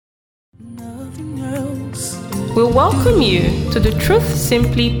We welcome you to the Truth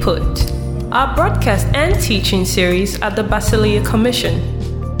Simply Put, our broadcast and teaching series at the Basileia Commission.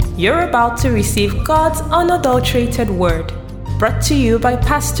 You're about to receive God's unadulterated word, brought to you by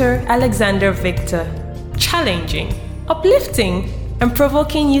Pastor Alexander Victor, challenging, uplifting, and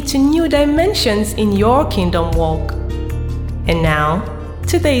provoking you to new dimensions in your kingdom walk. And now,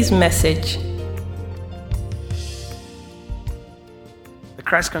 today's message.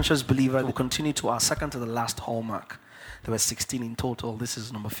 The Christ-conscious believer will continue to our second to the last hallmark. There were 16 in total. This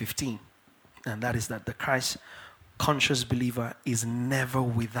is number 15. And that is that the Christ-conscious believer is never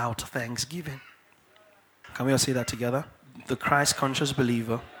without thanksgiving. Can we all say that together? The Christ-conscious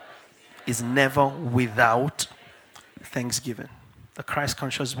believer is never without thanksgiving. The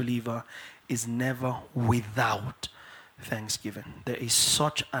Christ-conscious believer is never without thanksgiving. There is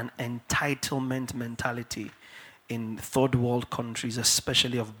such an entitlement mentality in third world countries,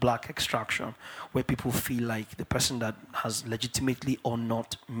 especially of black extraction, where people feel like the person that has legitimately or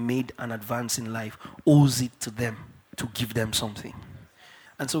not made an advance in life owes it to them to give them something.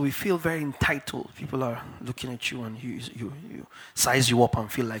 And so we feel very entitled. People are looking at you and you size you up and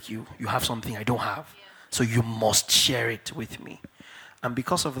feel like you have something I don't have. So you must share it with me. And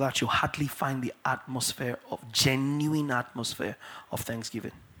because of that, you hardly find the genuine atmosphere of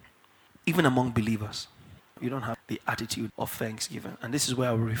thanksgiving. Even among believers. You don't have the attitude of thanksgiving. And this is where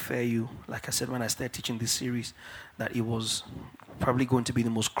I will refer you, like I said when I started teaching this series, that it was probably going to be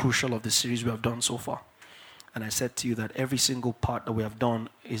the most crucial of the series we have done so far. And I said to you that every single part that we have done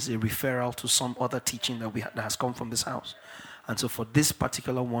is a referral to some other teaching that has come from this house. And so for this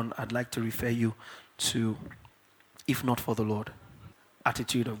particular one, I'd like to refer you to, if not for the Lord,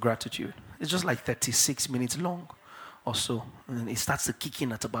 attitude of gratitude. It's just like 36 minutes long or so. And it starts to kick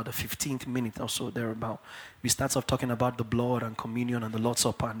in at about the 15th minute or so, thereabout. We start off talking about the blood and communion and the Lord's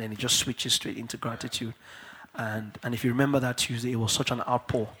Supper, and then it just switches straight into gratitude. And if you remember that Tuesday, it was such an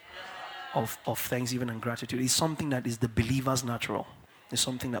outpour of thanksgiving and gratitude. It's something that is the believer's natural. It's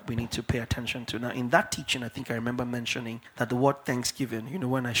something that we need to pay attention to. Now, in that teaching, I think I remember mentioning that the word thanksgiving,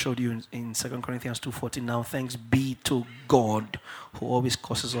 when I showed you in 2 Corinthians 2:14, now thanks be to God who always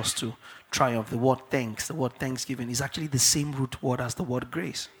causes us to triumph. The word thanksgiving is actually the same root word as the word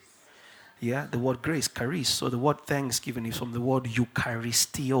grace. Yeah, the word grace, charis. So the word thanksgiving is from the word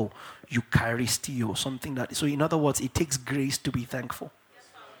eucharistio, something that, so in other words, it takes grace to be thankful.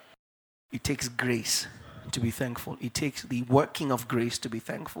 It takes grace to be thankful. It takes the working of grace to be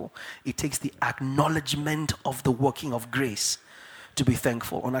thankful. It takes the acknowledgement of the working of grace to be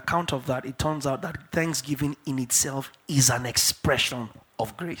thankful. On account of that, it turns out that thanksgiving in itself is an expression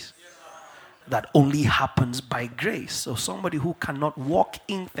of grace that only happens by grace. So somebody who cannot walk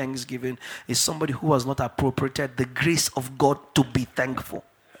in thanksgiving is somebody who has not appropriated the grace of God to be thankful.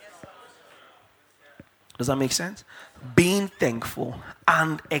 Does that make sense? Being thankful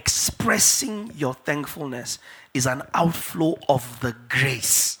and expressing your thankfulness is an outflow of the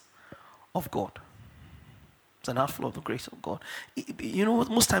grace of God. It's an outflow of the grace of God.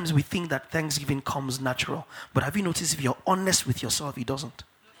 Most times we think that thanksgiving comes natural. But have you noticed if you're honest with yourself, it doesn't?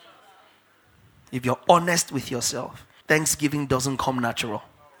 If you're honest with yourself, thanksgiving doesn't come natural.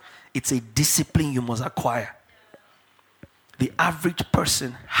 It's a discipline you must acquire. The average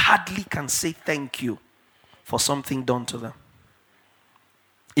person hardly can say thank you for something done to them.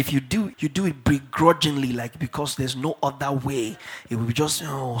 If you do it begrudgingly, like because there's no other way. It will be just,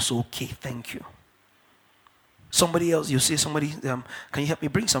 so okay, thank you. Somebody else, you say somebody, can you help me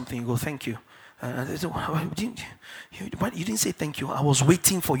bring something? You go, thank you. You didn't say thank you. I was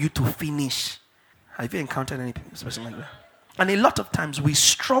waiting for you to finish. Have you encountered any person like that? And a lot of times we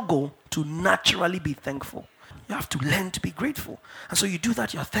struggle to naturally be thankful. You have to learn to be grateful. And so you do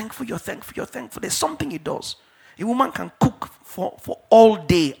that, you're thankful. There's something it does. A woman can cook for all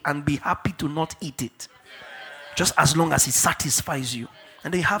day and be happy to not eat it. Just as long as it satisfies you.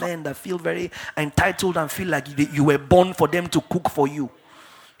 And they have men that feel very entitled and feel like you were born for them to cook for you.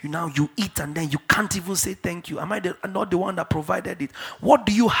 You eat and then you can't even say thank you. Am I not the one that provided it? What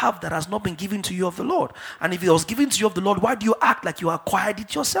do you have that has not been given to you of the Lord? And if it was given to you of the Lord, why do you act like you acquired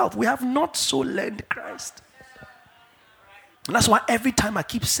it yourself? We have not so learned Christ. And that's why every time I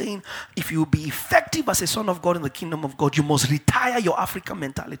keep saying, if you will be effective as a son of God in the kingdom of God, you must retire your African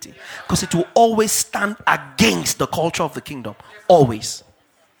mentality. Because it will always stand against the culture of the kingdom. Always.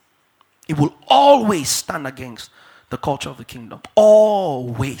 It will always stand against the culture of the kingdom.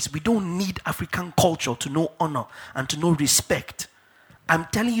 Always. We don't need African culture to know honor and to know respect. I'm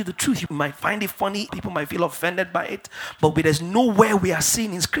telling you the truth. You might find it funny. People might feel offended by it. But there's nowhere we are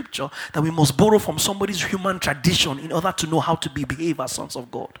seeing in scripture that we must borrow from somebody's human tradition in order to know how to behave as sons of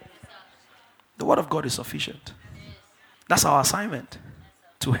God. The word of God is sufficient. That's our assignment.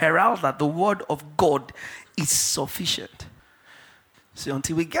 To herald that the word of God is sufficient. See,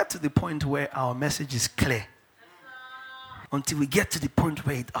 until we get to the point where our message is clear, until we get to the point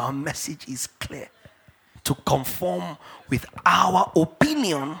where our message is clear, to conform with our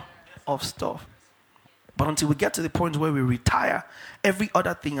opinion of stuff. But until we get to the point where we retire every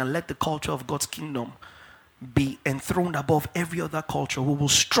other thing and let the culture of God's kingdom be enthroned above every other culture, we will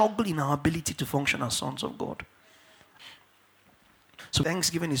struggle in our ability to function as sons of God. So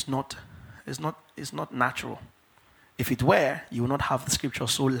thanksgiving is not natural. If it were, you will not have the scripture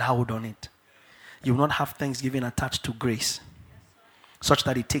so loud on it. You will not have thanksgiving attached to grace, such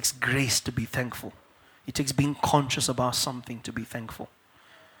that it takes grace to be thankful. It takes being conscious about something to be thankful.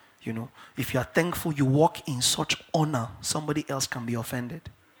 You know, if you are thankful, you walk in such honor, somebody else can be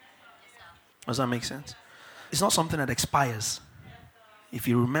offended. Does that make sense? It's not something that expires. If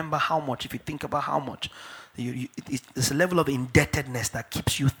you remember how much, if you think about how much, it's a level of indebtedness that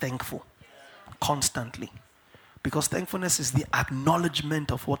keeps you thankful constantly. Because thankfulness is the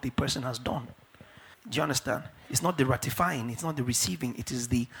acknowledgement of what the person has done. Do you understand? It's not the ratifying, it's not the receiving, it is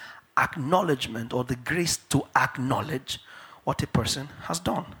the acknowledgement or the grace to acknowledge what a person has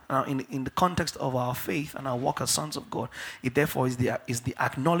done. Now, in the context of our faith and our walk as sons of God, it therefore is the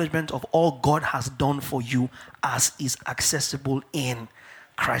acknowledgement of all God has done for you as is accessible in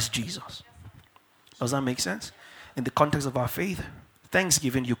Christ Jesus. Does that make sense? In the context of our faith,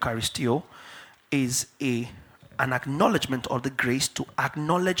 thanksgiving, Eucharistio, is an acknowledgement of the grace to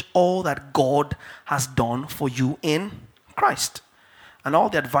acknowledge all that God has done for you in Christ and all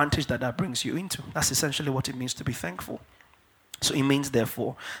the advantage that brings you into. That's essentially what it means to be thankful. So it means,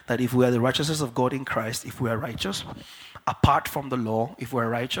 therefore, that if we are the righteousness of God in Christ, if we are righteous apart from the law, if we are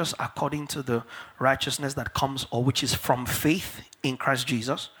righteous according to the righteousness that comes or which is from faith in Christ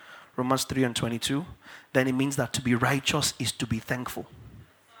Jesus, Romans 3:22, then it means that to be righteous is to be thankful.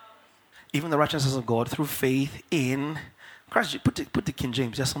 Even the righteousness of God through faith in Christ. Put the King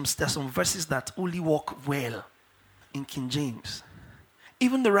James. There's some verses that only work well in King James.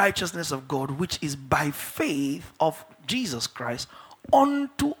 Even the righteousness of God, which is by faith of Jesus Christ,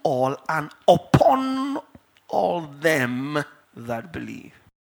 unto all and upon all them that believe.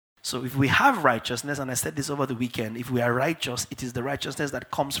 So if we have righteousness, and I said this over the weekend, if we are righteous, it is the righteousness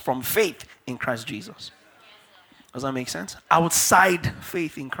that comes from faith in Christ Jesus. Does that make sense? Outside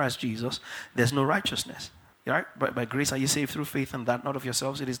faith in Christ Jesus, there's no righteousness. Right? By grace are you saved through faith, and that not of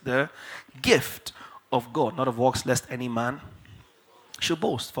yourselves. It is the gift of God, not of works, lest any man should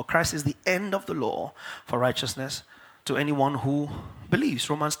boast. For Christ is the end of the law for righteousness to anyone who believes.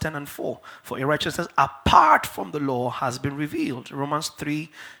 Romans 10:4. For a righteousness apart from the law has been revealed. Romans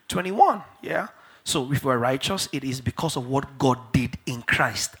 3:21. Yeah. So if we're righteous, it is because of what God did in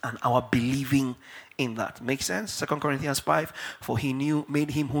Christ and our believing in that. Make sense? 2 Corinthians 5. For he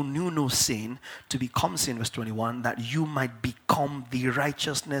made him who knew no sin to become sin, verse 21, that you might become the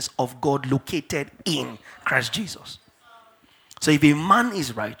righteousness of God located in Christ Jesus. So if a man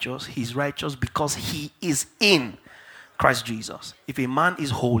is righteous, he's righteous because he is in Christ Jesus. If a man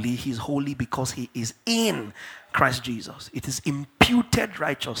is holy, he's holy because he is in Christ Jesus. It is imputed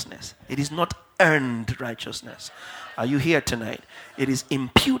righteousness. It is not earned righteousness. Are you here tonight? It is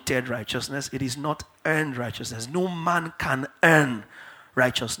imputed righteousness. It is not earned righteousness. No man can earn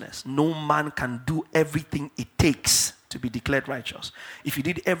righteousness. No man can do everything it takes to be declared righteous. If you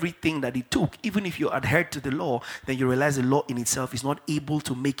did everything that it took, even if you adhered to the law, then you realize the law in itself is not able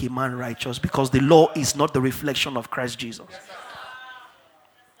to make a man righteous because the law is not the reflection of Christ Jesus.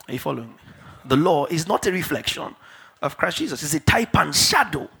 Are you following me? The law is not a reflection of Christ Jesus. It's a type and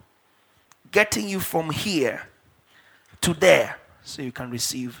shadow getting you from here to there so you can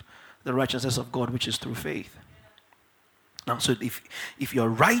receive the righteousness of God, which is through faith. Now, so if you're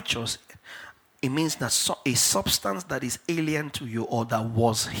righteous, it means that a substance that is alien to you or that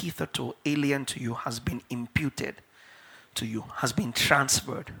was hitherto alien to you has been imputed to you, has been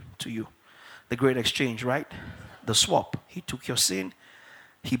transferred to you. The great exchange, right? The swap. He took your sin.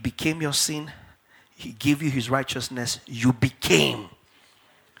 He became your sin. He gave you his righteousness. You became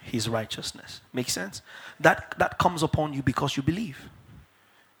his righteousness. Make sense? That comes upon you because you believe.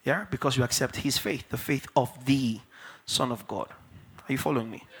 Yeah? Because you accept his faith, the faith of the Son of God. Are you following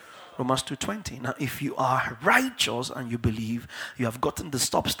me? Romans 2:20. Now, if you are righteous and you believe, you have gotten the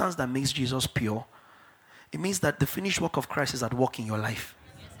substance that makes Jesus pure, it means that the finished work of Christ is at work in your life.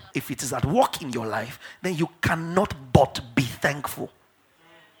 If it is at work in your life, then you cannot but be thankful.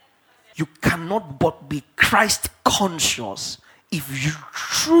 You cannot but be Christ conscious if you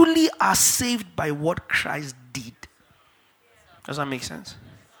truly are saved by what Christ did. Does that make sense?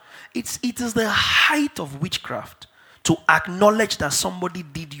 It is the height of witchcraft to acknowledge that somebody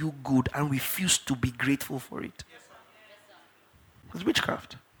did you good and refuse to be grateful for it. It's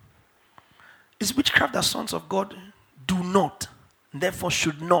witchcraft. It's witchcraft that sons of God do not, therefore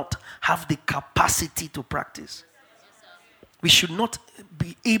should not, have the capacity to practice. We should not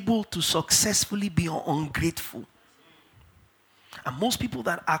be able to successfully be ungrateful. And most people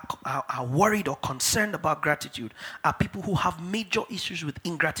that are worried or concerned about gratitude are people who have major issues with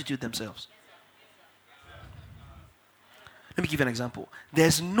ingratitude themselves. Let me give you an example.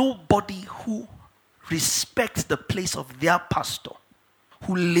 There's nobody who respects the place of their pastor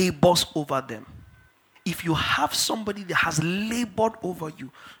who labors over them. If you have somebody that has labored over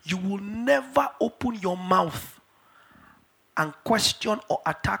you, you will never open your mouth and question or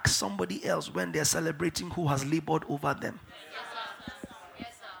attack somebody else when they're celebrating who has labored over them.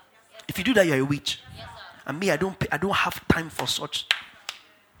 If you do that, you're a witch. And me, I don't have time for such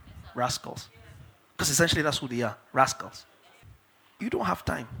rascals. Because essentially that's who they are, rascals. You don't have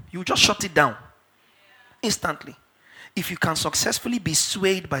time. You just shut it down instantly. If you can successfully be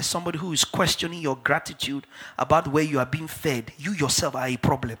swayed by somebody who is questioning your gratitude about where you are being fed, you yourself are a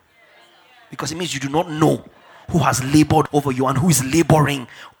problem. Because it means you do not know who has labored over you and who is laboring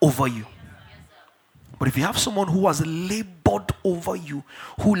over you. But if you have someone who has labored over you,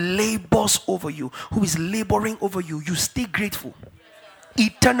 who labors over you, who is laboring over you, you stay grateful.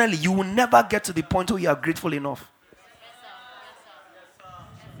 Eternally, you will never get to the point where you are grateful enough.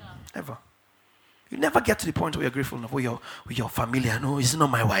 Never. You never get to the point where you're grateful enough with your family. No, it's not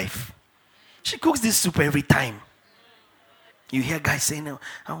my wife. She cooks this soup every time. You hear guys saying,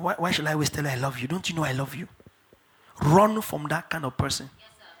 why should I always tell her I love you? Don't you know I love you? Run from that kind of person.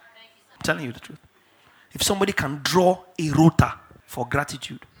 I'm telling you the truth. If somebody can draw a rota for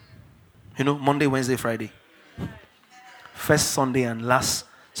gratitude, Monday, Wednesday, Friday, first Sunday and last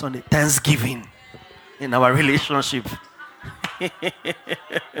Sunday, Thanksgiving in our relationship.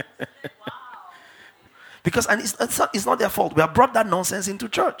 Because it's not their fault. We have brought that nonsense into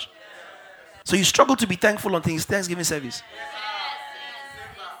church. So you struggle to be thankful on things Thanksgiving service.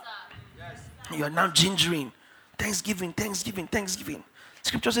 You are now gingering. Thanksgiving.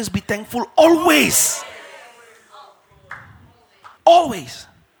 Scripture says be thankful always. Always.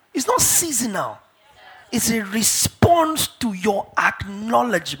 It's not seasonal. It's a response to your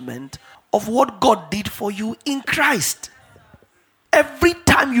acknowledgement of what God did for you in Christ. Every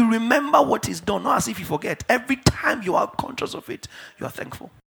time you remember what is done, not as if you forget. Every time you are conscious of it, you are thankful.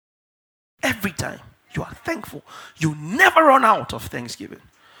 Every time you are thankful. You never run out of thanksgiving.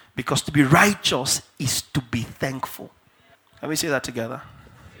 Because to be righteous is to be thankful. Can we say that together?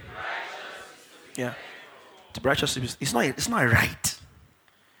 Yeah. To be righteous, it's not a right.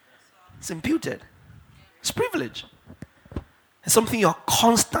 It's imputed. It's privilege. It's something you're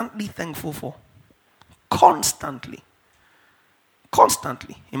constantly thankful for. Constantly.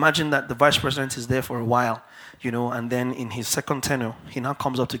 Imagine that the vice president is there for a while, and then in his second tenure, he now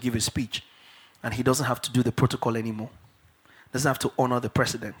comes up to give a speech, and he doesn't have to do the protocol anymore. Doesn't have to honor the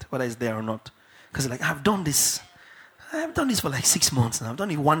president, whether he's there or not. Because I've done this for like 6 months, and I've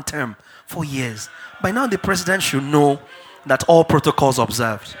done it one term, 4 years. By now, the president should know that all protocols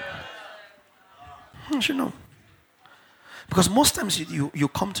observed. He should know. Because most times you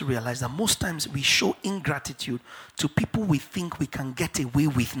come to realize that most times we show ingratitude to people we think we can get away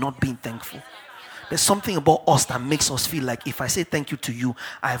with not being thankful. There's something about us that makes us feel like if I say thank you to you,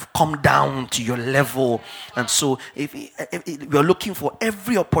 I've come down to your level. And so if we're looking for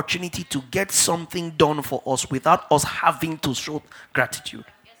every opportunity to get something done for us without us having to show gratitude.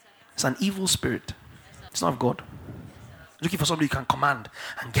 It's an evil spirit. It's not of God. Looking for somebody you can command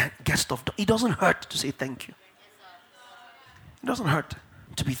and get stuff done. It doesn't hurt to say thank you. It doesn't hurt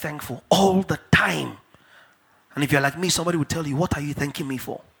to be thankful all the time. And if you're like me, somebody will tell you, what are you thanking me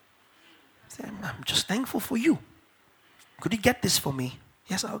for? Say, I'm just thankful for you. Could you get this for me?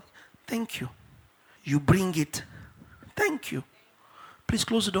 Yes, thank you. You bring it. Thank you. Please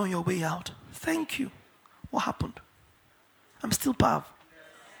close the door on your way out. Thank you. What happened? I'm still Pav.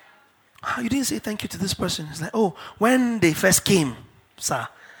 You didn't say thank you to this person. It's like, when they first came, sir,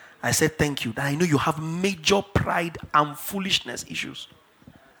 I said thank you. I know you have major pride and foolishness issues.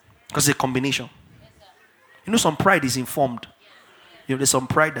 Because it's a combination. Some pride is informed. There's some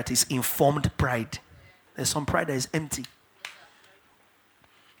pride that is informed pride. There's some pride that is empty.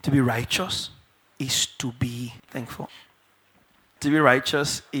 To be righteous is to be thankful. To be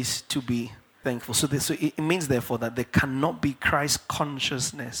righteous is to be thankful. So it means, therefore, that there cannot be Christ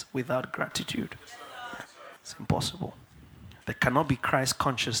consciousness without gratitude. It's impossible. There cannot be Christ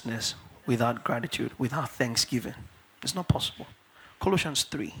consciousness without gratitude, without thanksgiving. It's not possible. Colossians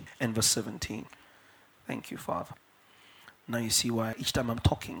 3 and verse 17. Thank you, Father. Now you see why each time I'm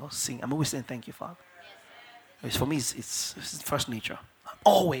talking or singing, I'm always saying thank you, Father. For me, it's first nature.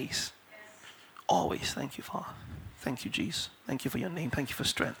 Always. Always. Thank you, Father. Thank you, Jesus. Thank you for your name. Thank you for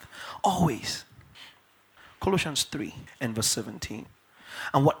strength. Always. Colossians 3 and verse 17.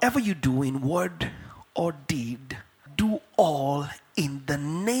 And whatever you do in word or deed, do all in the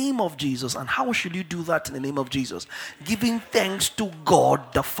name of Jesus. And how should you do that in the name of Jesus? Giving thanks to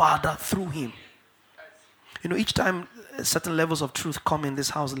God the Father through him. You know, each time certain levels of truth come in this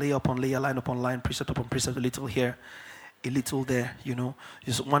house, layer upon layer, line upon line, precept upon precept, a little here, a little there, you know.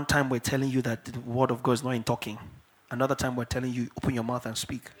 Just one time we're telling you that the word of God is not in talking. Another time we're telling you, open your mouth and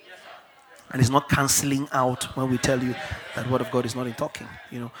speak. And it's not cancelling out when we tell you that word of God is not in talking.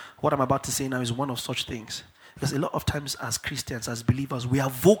 You know, what I'm about to say now is one of such things. Because a lot of times as Christians, as believers, we are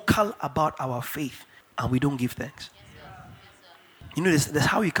vocal about our faith and we don't give thanks. You know, there's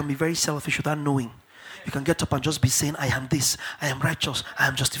how you can be very selfish without knowing. You can get up and just be saying, I am this, I am righteous, I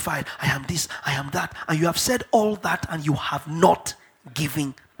am justified, I am this, I am that. And you have said all that and you have not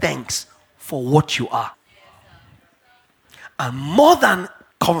given thanks for what you are. And more than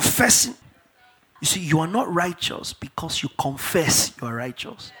confessing, you see, you are not righteous because you confess you are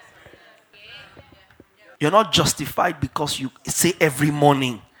righteous. You're not justified because you say every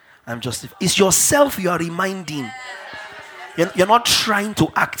morning, I'm justified. It's yourself you are reminding. You're not trying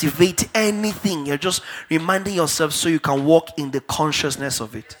to activate anything. You're just reminding yourself so you can walk in the consciousness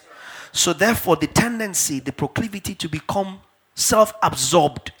of it. So therefore, the tendency, the proclivity to become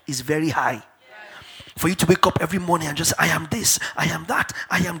self-absorbed is very high. For you to wake up every morning and just say, I am this, I am that,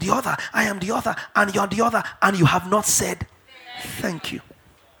 I am the other, I am the other, and you're the other, and you have not said thank you.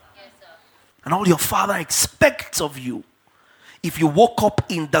 And all your Father expects of you, if you woke up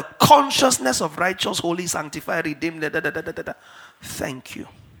in the consciousness of righteous, holy, sanctified, redeemed, thank you.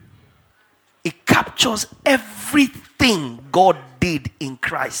 It captures everything God did in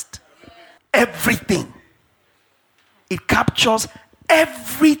Christ. Everything. It captures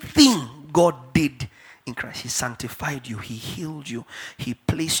everything God did in Christ. He sanctified you. He healed you. He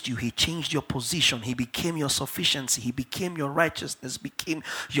placed you. He changed your position. He became your sufficiency. He became your righteousness. Became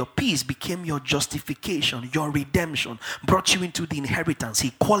your peace. Became your justification. Your redemption. Brought you into the inheritance. He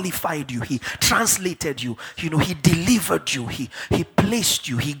qualified you. He translated you. You know, he delivered you. He placed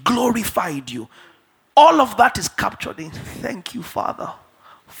you. He glorified you. All of that is captured in thank you, Father,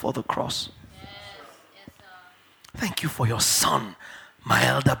 for the cross. Thank you for your son, my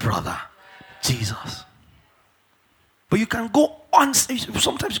elder brother, Jesus. But you can go on,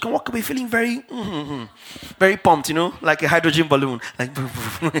 sometimes you can walk away feeling very, very pumped, you know, like a hydrogen balloon. Like, you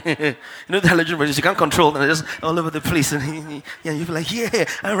know, the hydrogen balloons, you can't control them, they're just all over the place. And yeah, you feel like, yeah,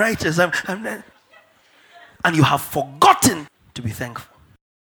 I'm righteous. And you have forgotten to be thankful.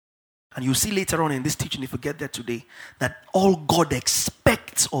 And you'll see later on in this teaching, if we get there today, that all God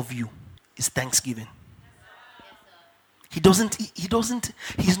expects of you is thanksgiving.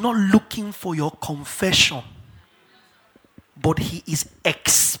 He's not looking for your confession, but he is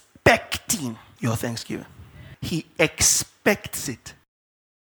expecting your thanksgiving. He expects it.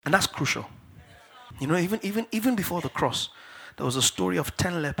 And that's crucial. You know, even before the cross, there was a story of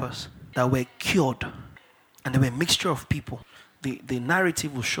 10 lepers that were cured. And there were a mixture of people. The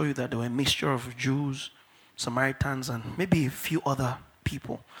narrative will show you that there were a mixture of Jews, Samaritans, and maybe a few other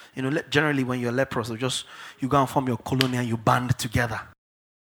people. You know, generally when you're leprous, you go and form your colony and you band together.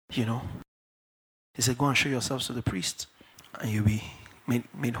 You know. He said, go and show yourselves to the priest and you'll be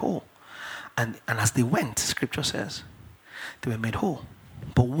made whole. And as they went, scripture says, they were made whole.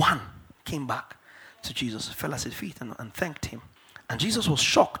 But one came back to Jesus, fell at his feet and thanked him. And Jesus was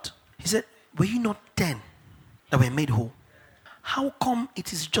shocked. He said, were you not 10 that were made whole? How come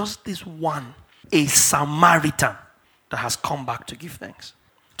it is just this one, a Samaritan, that has come back to give thanks,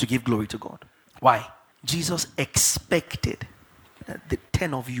 to give glory to God? Why? Jesus expected that the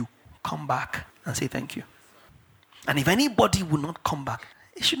 10 of you come back and say thank you. And if anybody would not come back,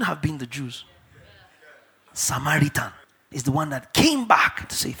 it shouldn't have been the Jews. Samaritan is the one that came back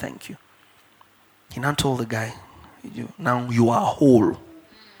to say thank you. He now told the guy, now you are whole.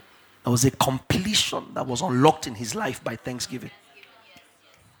 There was a completion that was unlocked in his life by thanksgiving.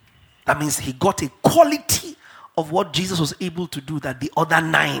 That means he got a quality of what Jesus was able to do that the other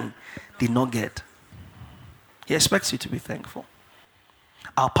 9 did not get. He expects you to be thankful.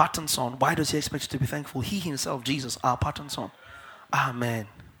 Our pattern son, why does he expect you to be thankful? He himself, Jesus, our pattern son. Amen.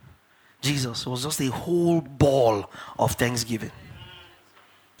 Jesus was just a whole ball of thanksgiving.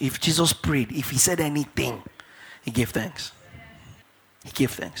 If Jesus prayed, if he said anything, he gave thanks. He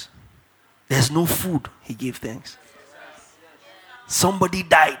gave thanks. There's no food, he gave thanks. Somebody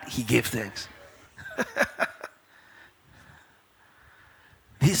died, he gave thanks.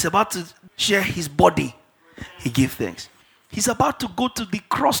 He's about to share his body, he gave thanks. He's about to go to the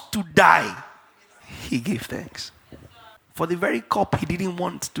cross to die, he gave thanks. For the very cup he didn't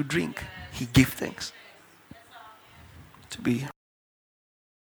want to drink, he gave thanks. To be,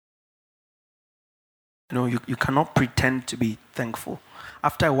 you cannot pretend to be thankful.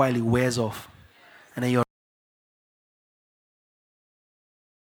 After a while, it wears off. And then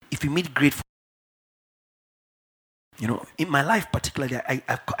if you meet grateful, in my life particularly,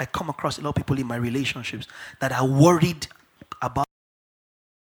 I come across a lot of people in my relationships that are worried about.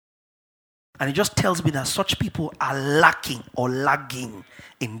 And it just tells me that such people are lacking or lagging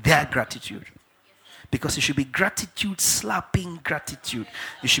in their gratitude. Because it should be gratitude, slapping gratitude.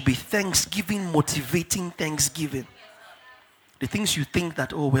 It should be thanksgiving, motivating thanksgiving. The things you think that,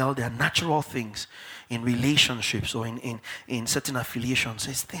 they are natural things in relationships or in certain affiliations.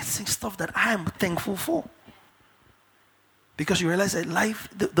 It's stuff that I am thankful for. Because you realize that life,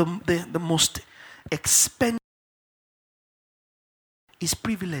 the most expensive is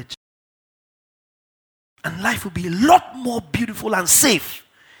privilege. And life will be a lot more beautiful and safe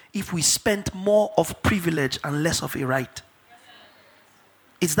if we spent more of privilege and less of a right.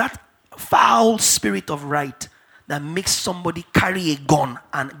 It's that foul spirit of right that makes somebody carry a gun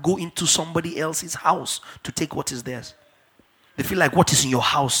and go into somebody else's house to take what is theirs. They feel like what is in your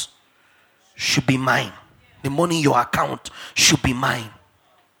house should be mine. The money in your account should be mine.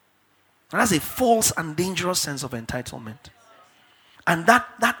 And that's a false and dangerous sense of entitlement. And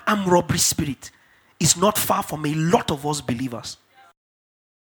that armed robbery spirit is not far from a lot of us believers.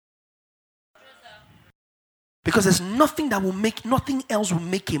 Because there's nothing else will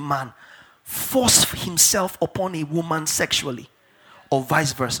make a man force himself upon a woman sexually or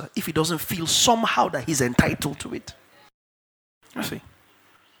vice versa if he doesn't feel somehow that he's entitled to it. You see?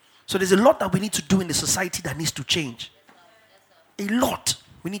 So there's a lot that we need to do in the society that needs to change. A lot.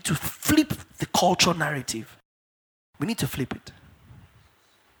 We need to flip the culture narrative. We need to flip it.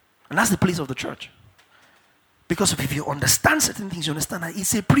 And that's the place of the church. Because if you understand certain things, you understand that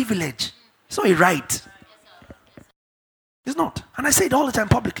it's a privilege. It's not a right. It's not. And I say it all the time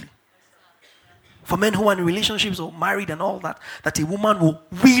publicly. For men who are in relationships or married and all that, that a woman will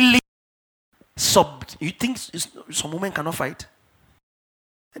really you think some women cannot fight?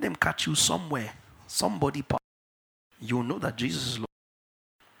 Let them catch you somewhere, somebody part. You'll know that Jesus is Lord.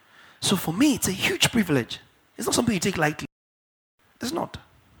 So for me, it's a huge privilege. It's not something you take lightly. It's not.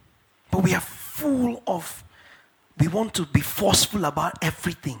 But we are full of, we want to be forceful about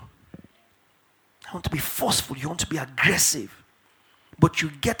everything. You want to be forceful, you want to be aggressive. But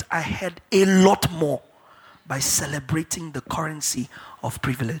you get ahead a lot more by celebrating the currency of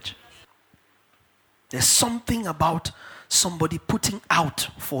privilege. There's something about somebody putting out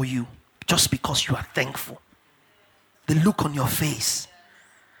for you just because you are thankful. The look on your face,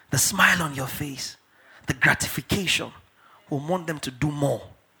 the smile on your face, the gratification. We want them to do more,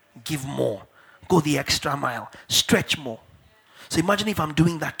 give more, go the extra mile, stretch more. So imagine if I'm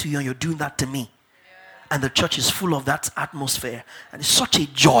doing that to you and you're doing that to me. And the church is full of that atmosphere. And it's such a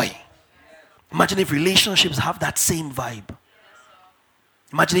joy. Imagine if relationships have that same vibe.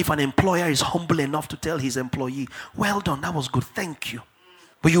 Imagine if an employer is humble enough to tell his employee, well done, that was good, thank you.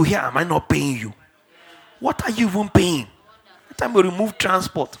 But you hear, am I not paying you? What are you even paying? Every time we remove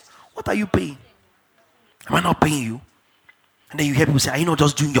transport, what are you paying? Am I not paying you? And then you hear people say, are you not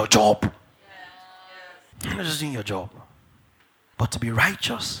just doing your job? You're not just doing your job. But to be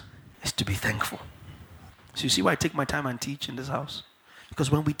righteous is to be thankful. So you see why I take my time and teach in this house? Because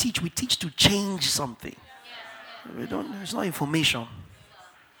when we teach to change something. It's not information.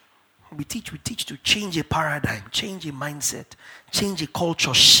 When we teach to change a paradigm, change a mindset, change a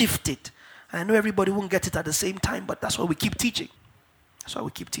culture, shift it. And I know everybody won't get it at the same time, but that's why we keep teaching. That's why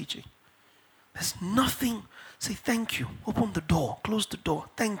we keep teaching. There's nothing, say thank you, open the door, close the door,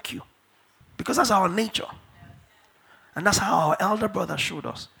 thank you. Because that's our nature. And that's how our elder brother showed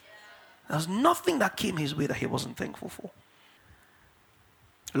us. There's nothing that came his way that he wasn't thankful for.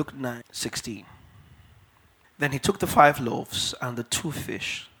 Luke 9:16. Then he took the 5 loaves and the 2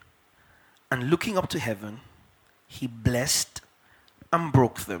 fish, and looking up to heaven, he blessed and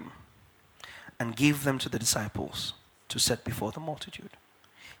broke them and gave them to the disciples to set before the multitude.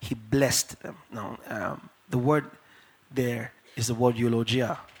 He blessed them. Now, the word there is the word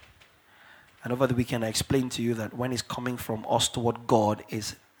eulogia. And over the weekend, I explained to you that when it's coming from us toward God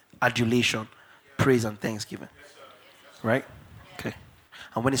is adulation, praise, and thanksgiving. Right? Okay.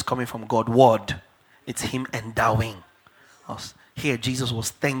 And when it's coming from God, word, it's him endowing us. Here, Jesus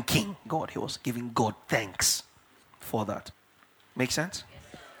was thanking God. He was giving God thanks for that. Make sense?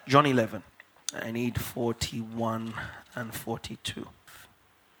 John 11. I need 41 and 42.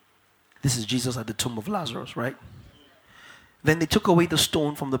 This is Jesus at the tomb of Lazarus, right? Then they took away the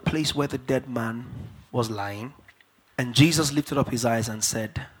stone from the place where the dead man was lying. And Jesus lifted up his eyes and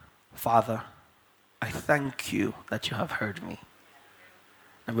said, Father, I thank you that you have heard me.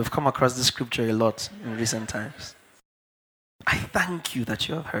 And we've come across this scripture a lot in recent times. I thank you that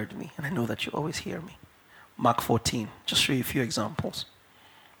you have heard me, and I know that you always hear me. Mark 14, just show you a few examples.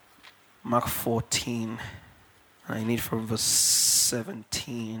 Mark 14, I need from verse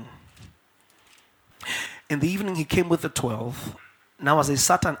 17. In the evening he came with the 12. Now as they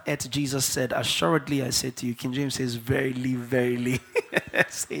sat and ate, Jesus said, assuredly I say to you, King James says, verily, verily, I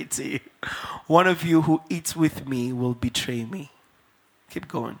say to you, one of you who eats with me will betray me. Keep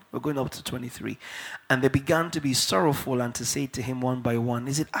going. We're going up to 23. And they began to be sorrowful and to say to him one by one,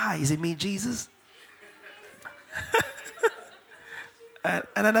 is it I? Is it me, Jesus? and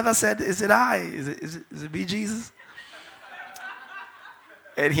another said, is it I? Is it me, Jesus?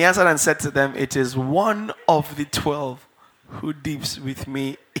 And he answered and said to them, it is one of the 12 who dips with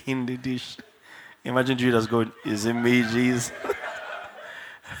me in the dish. Imagine Judas going, is it me, Jesus?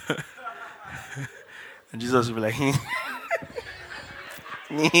 And Jesus will be like,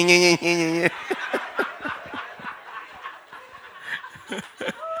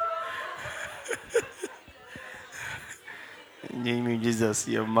 Jesus,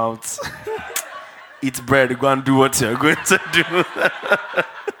 your mouth. Eat bread, go and do what you're going to do.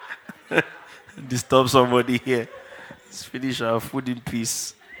 Disturb somebody here. Let's finish our food in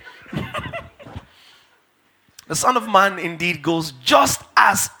peace. The Son of Man indeed goes just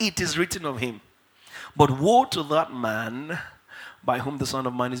as it is written of him. But woe to that man by whom the Son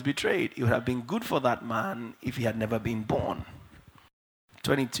of Man is betrayed. It would have been good for that man if he had never been born.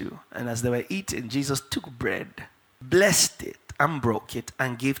 22. And as they were eating, Jesus took bread, blessed it, and broke it,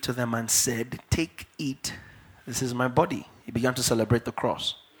 and gave to them and said, take, eat. This is my body. He began to celebrate the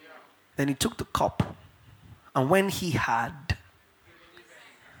cross. Then he took the cup, and when he had,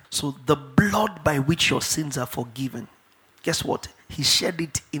 so the blood by which your sins are forgiven, guess what? He shed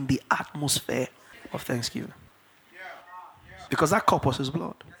it in the atmosphere of thanksgiving. Because that cup was his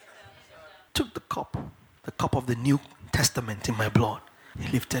blood. Took the cup of the New Testament in my blood.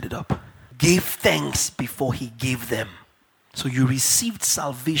 He lifted it up. Gave thanks before he gave them. So you received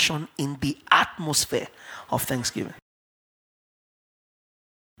salvation in the atmosphere of thanksgiving.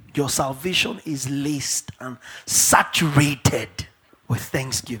 Your salvation is laced and saturated with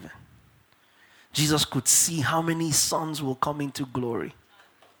thanksgiving. Jesus could see how many sons will come into glory.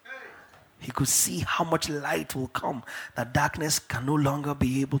 He could see how much light will come that darkness can no longer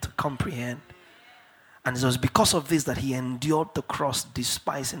be able to comprehend. And it was because of this that he endured the cross,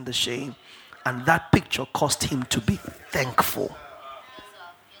 despising the shame. And that picture caused him to be thankful.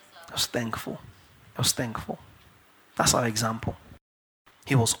 He was thankful. He was thankful. That's our example.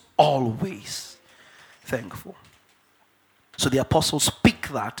 He was always thankful. So the apostles speak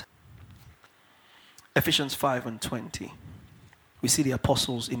that. Ephesians 5 and 20. We see the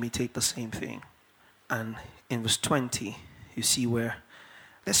apostles imitate the same thing. And in verse 20, you see where,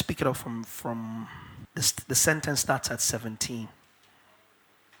 let's pick it up from the sentence starts at 17.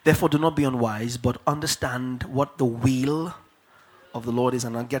 Therefore do not be unwise, but understand what the will of the Lord is.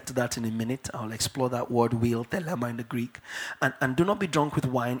 And I'll get to that in a minute. I'll explore that word will, telema in the Greek. And do not be drunk with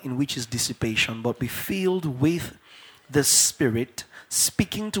wine, in which is dissipation, but be filled with the Spirit,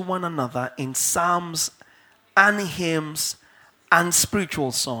 speaking to one another in psalms and hymns and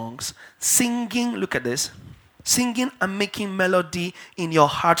spiritual songs, singing, look at this, singing and making melody in your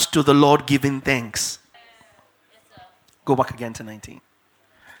hearts to the Lord, giving thanks. Go back again to 19.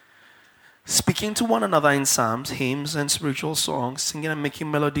 Speaking to one another in psalms, hymns, and spiritual songs, singing and making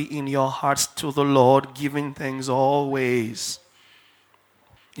melody in your hearts to the Lord, giving thanks always.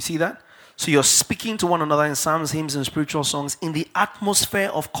 You see that? So you're speaking to one another in psalms, hymns, and spiritual songs in the atmosphere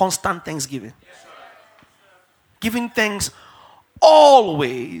of constant thanksgiving. Giving thanks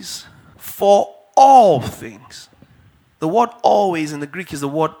always for all things. The word always in the Greek is the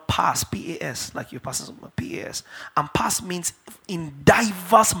word pas, P-A-S, like you're passing something, P-A-S. And pas means in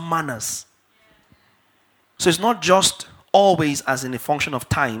diverse manners. So it's not just always as in a function of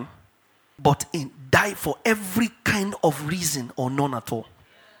time, but for every kind of reason or none at all.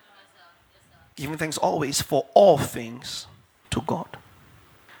 Giving thanks always for all things to God.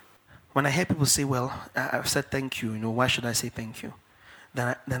 When I hear people say, well, I've said thank you, why should I say thank you?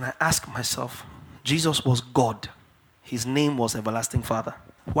 Then I ask myself, Jesus was God. His name was Everlasting Father.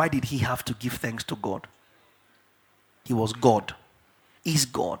 Why did he have to give thanks to God? He was God, is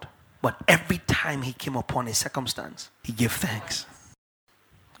God, But every time he came upon a circumstance, he gave thanks.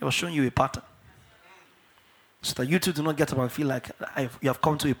 He was showing you a pattern. So that you too do not get up and feel like you have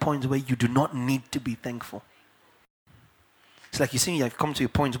come to a point where you do not need to be thankful. It's like you see, you have come to a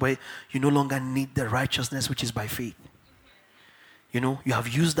point where you no longer need the righteousness which is by faith. You know, you have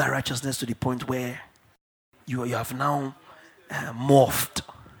used that righteousness to the point where you have now morphed.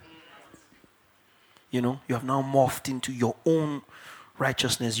 You know, you have now morphed into your own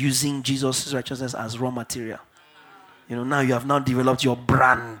righteousness, using Jesus' righteousness as raw material. You know, now you have now developed your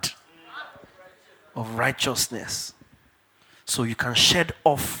brand of righteousness. So you can shed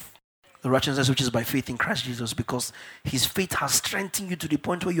off the righteousness which is by faith in Christ Jesus, because his faith has strengthened you to the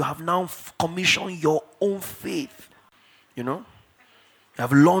point where you have now commissioned your own faith. You know, you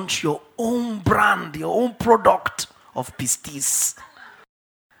have launched your own brand, your own product of pistis.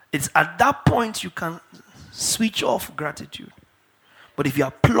 It's at that point you can switch off gratitude. But if you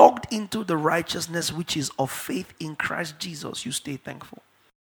are plugged into the righteousness which is of faith in Christ Jesus, you stay thankful.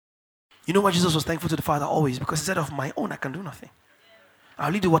 You know why Jesus was thankful to the Father always? Because he said, of my own I can do nothing. I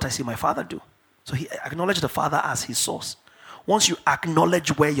only do what I see my Father do. So he acknowledged the Father as his source. Once you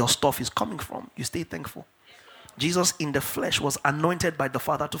acknowledge where your stuff is coming from, you stay thankful. Jesus in the flesh was anointed by the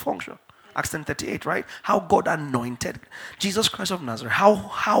Father to function. Acts 10:38, right? How God anointed Jesus Christ of Nazareth.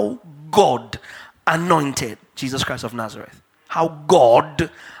 How God anointed Jesus Christ of Nazareth. How God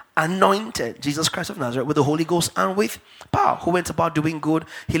anointed Jesus Christ of Nazareth with the Holy Ghost and with power, who went about doing good,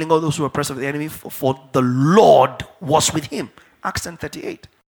 healing all those who were oppressed of the enemy, for the Lord was with him. Acts 10:38.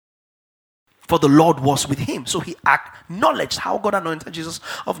 For the Lord was with him. So he acknowledged how God anointed Jesus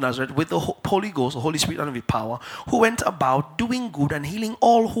of Nazareth with the Holy Ghost, the Holy Spirit, and with power, who went about doing good and healing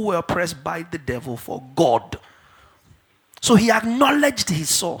all who were oppressed by the devil, for God. So he acknowledged his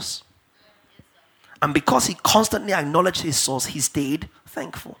source. And because he constantly acknowledged his source, he stayed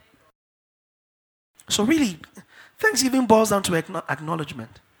thankful. So really, thanksgiving boils down to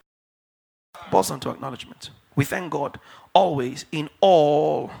acknowledgement. Boils down to acknowledgement. We thank God always in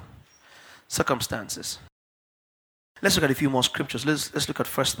all circumstances. Let's look at a few more scriptures. Let's look at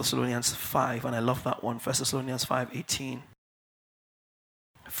 1 Thessalonians 5, and I love that one. 1 Thessalonians 5:18.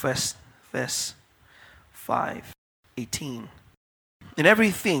 1 Thess 5:18. In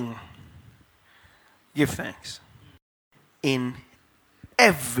everything, give thanks. In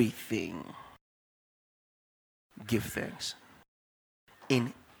everything, give thanks.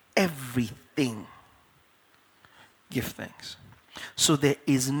 In everything, give thanks. So there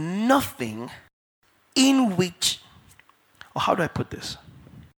is nothing in which, or how do I put this?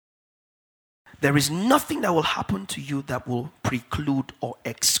 There is nothing that will happen to you that will preclude or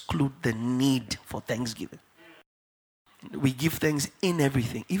exclude the need for thanksgiving. We give thanks in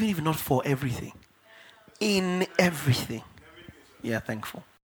everything, even if not for everything. In everything. Yeah, thankful.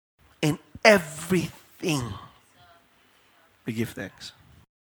 In everything, we give thanks.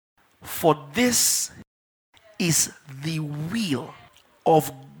 For this is the will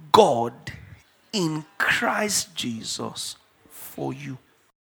of God in Christ Jesus for you.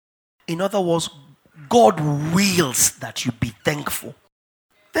 In other words, God wills that you be thankful.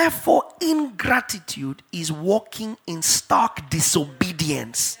 Therefore, ingratitude is walking in stark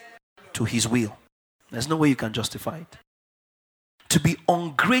disobedience to his will. There's no way you can justify it. To be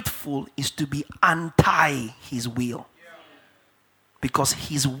ungrateful is to be anti his will. Because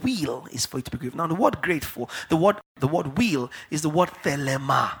his will is for you to be grateful. Now the word grateful, the word will is the word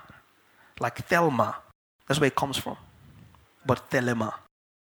thelema. Like Thelma. That's where it comes from. But thelema.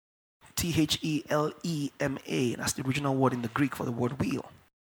 Thelema. That's the original word in the Greek for the word will.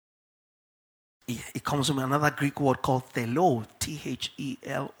 It comes from another Greek word called thelo.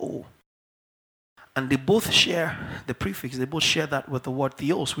 Thelo. And they both share the prefix. They both share that with the word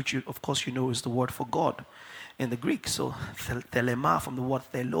theos, which of course you know is the word for God in the Greek. So thelema from the word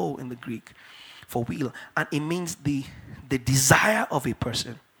thelo in the Greek for will. And it means the desire of a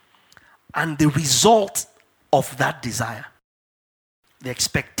person and the result of that desire. The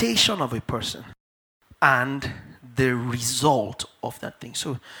expectation of a person and the result of that thing.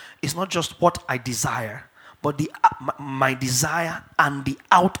 So it's not just what I desire, but my desire and the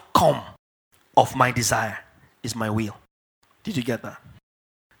outcome of my desire is my will. Did you get that?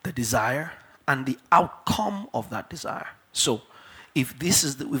 The desire and the outcome of that desire. So if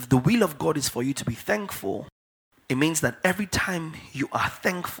the will of God is for you to be thankful, it means that every time you are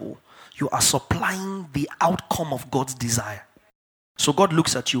thankful, you are supplying the outcome of God's desire. So God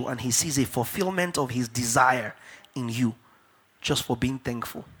looks at you and he sees a fulfillment of his desire in you just for being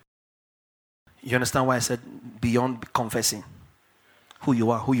thankful. You understand why I said beyond confessing who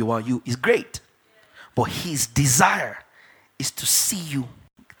you are, you is great. But his desire is to see you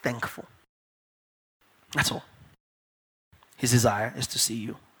thankful. That's all. His desire is to see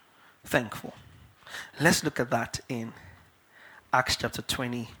you thankful. Let's look at that in Acts chapter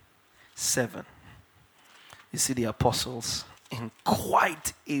 27. You see the apostles in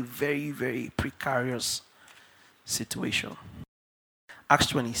quite a very, very precarious situation. Acts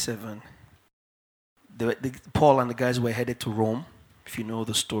 27. Paul and the guys were headed to Rome, if you know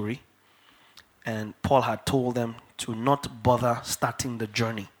the story. And Paul had told them to not bother starting the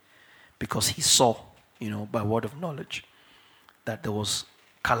journey because he saw, by word of knowledge, that there was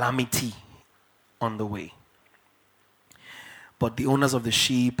calamity on the way. But the owners of the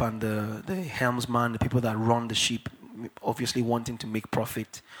sheep and the helmsman, the people that run the sheep, obviously wanting to make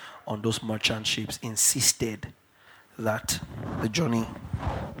profit on those merchant ships, insisted that the journey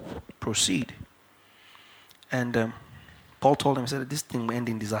proceed. And Paul told them, he said, this thing will end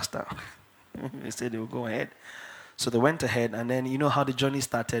in disaster. They said they will go ahead. So they went ahead, and then you know how the journey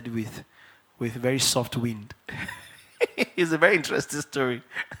started with very soft wind. It's a very interesting story.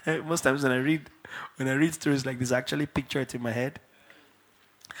 Most times when I read stories like this, I actually picture it in my head.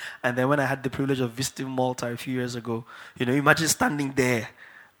 And then when I had the privilege of visiting Malta a few years ago, imagine standing there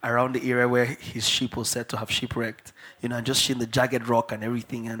around the area where his ship was said to have shipwrecked, and just seeing the jagged rock and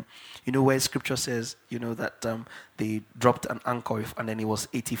everything. And where scripture says, that they dropped an anchor and then it was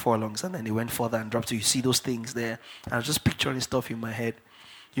 80 furlongs and then they went further and dropped it. You see those things there. And I was just picturing stuff in my head,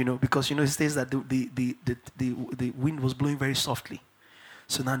 because, it says that the wind was blowing very softly.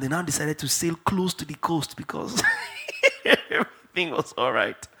 So now they decided to sail close to the coast because everything was all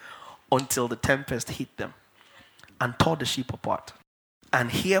right until the tempest hit them and tore the ship apart.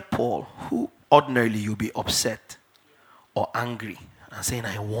 And here Paul, who ordinarily you'll be upset or angry and saying,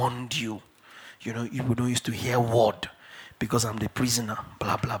 I warned you. You don't used to hear word because I'm the prisoner,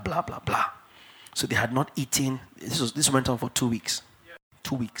 blah, blah, blah, blah, blah. So they had not eaten. This went on for 2 weeks.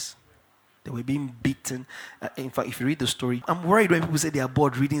 2 weeks. They were being beaten. In fact, if you read the story, I'm worried when people say they are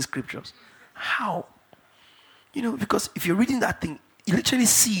bored reading scriptures. How? Because if you're reading that thing, you literally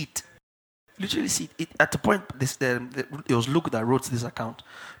see it. Literally see it. At the point, it was Luke that wrote this account.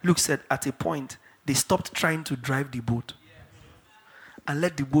 Luke said, at a point, they stopped trying to drive the boat and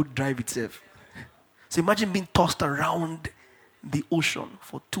let the boat drive itself. So imagine being tossed around the ocean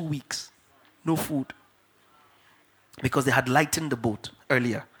for 2 weeks. No food. Because they had lightened the boat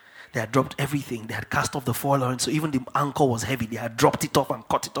earlier. They had dropped everything. They had cast off the forelorn. So even the anchor was heavy. They had dropped it off and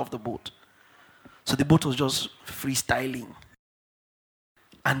cut it off the boat. So the boat was just freestyling.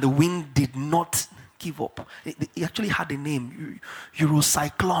 And the wind did not give up. It actually had a name,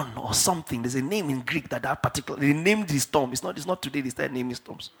 Eurocyclone or something. There's a name in Greek that particular. They named the storm. It's not today they started naming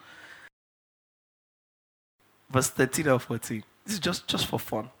storms. Verse 13 or 14. This is just for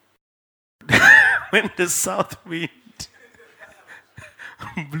fun. When the south wind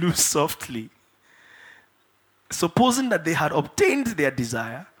blew softly, supposing that they had obtained their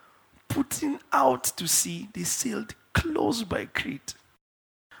desire, putting out to sea, they sailed close by Crete.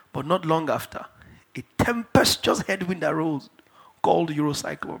 But not long after, a tempestuous headwind arose called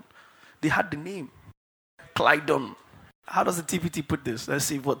Eurocyclone. They had the name, Clydon. How does the TPT put this? Let's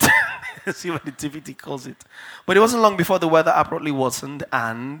see what the TPT calls it. But it wasn't long before the weather abruptly worsened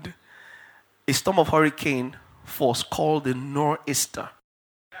and a storm of hurricane force called the nor'easter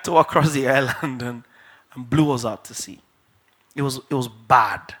tore across the island and blew us out to sea. It was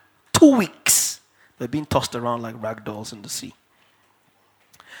bad. 2 weeks they're being tossed around like rag dolls in the sea.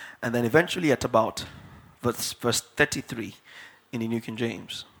 And then eventually at about verse 33 in the New King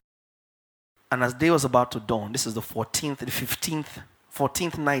James. And as day was about to dawn, this is the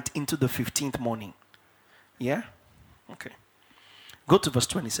 14th night into the 15th morning. Yeah? Okay. Go to verse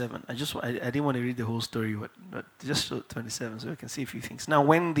 27. I didn't want to read the whole story, but just show 27 so we can see a few things. Now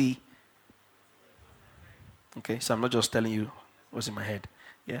okay, so I'm not just telling you what's in my head.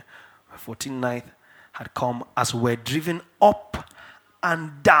 Yeah? 14th night had come as we're driven up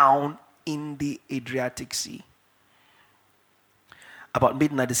and down in the Adriatic Sea. About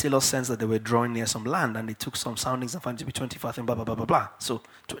midnight, the sailors sensed that they were drawing near some land, and they took some soundings and found it to be 25 and blah, blah, blah, blah, blah. So,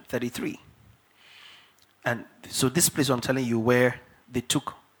 33. And so this place I'm telling you where they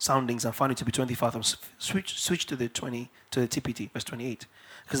took soundings and found it to be 25 and switch to the TPT, verse 28.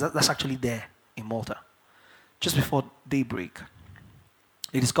 Because that's actually there in Malta. Just before daybreak,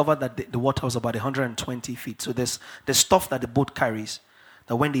 they discovered that the water was about 120 feet. So there's stuff that the boat carries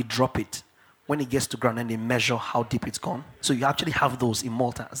that when they drop it, when it gets to ground, and they measure how deep it's gone. So you actually have those in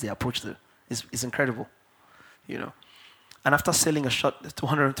Malta as they approach it's incredible, And after sailing a short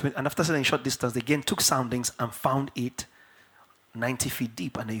distance, they again took soundings and found it 90 feet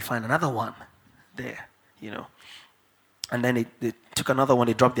deep, and then you find another one there, And then they took another one,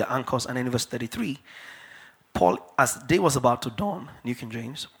 they dropped their anchors. And then in verse 33, Paul, as the day was about to dawn, New King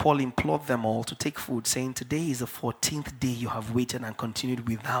James, Paul implored them all to take food, saying, today is the 14th day you have waited and continued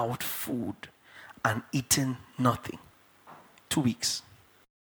without food and eaten nothing. 2 weeks.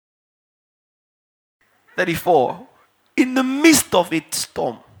 34, in the midst of a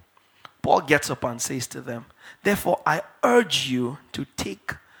storm, Paul gets up and says to them, therefore I urge you to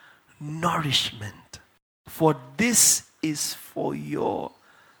take nourishment, for this is for your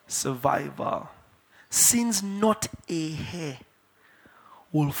survival, since not a hair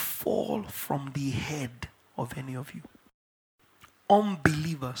will fall from the head of any of you.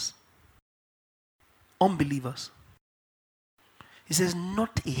 Unbelievers. He says,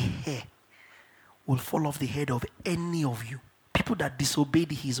 not a hair will fall off the head of any of you. People that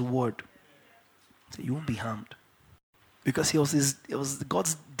disobeyed his word. So you won't be harmed. Because it was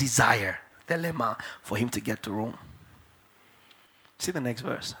God's desire, dilemma, for him to get to Rome. See the next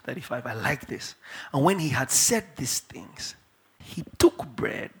verse, 35. I like this. And when he had said these things, he took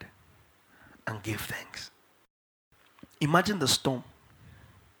bread and gave thanks. Imagine the storm.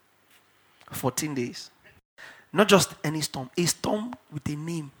 14 days. Not just any storm, a storm with a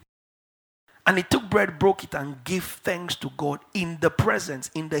name. And he took bread, broke it, and gave thanks to God in the presence,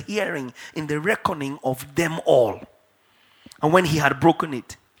 in the hearing, in the reckoning of them all. And when he had broken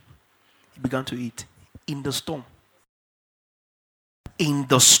it, he began to eat in the storm. In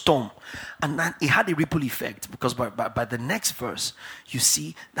the storm. And then it had a ripple effect, because by the next verse, you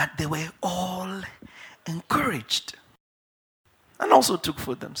see that they were all encouraged and also took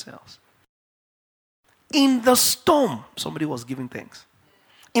food themselves. In the storm, somebody was giving thanks.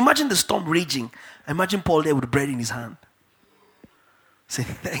 Imagine the storm raging. Imagine Paul there with bread in his hand. Say,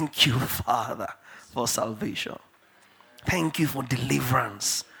 thank you, Father, for salvation. Thank you for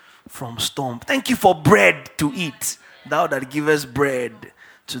deliverance from storm. Thank you for bread to eat. Thou that givest bread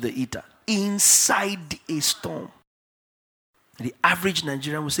to the eater. Inside a storm. The average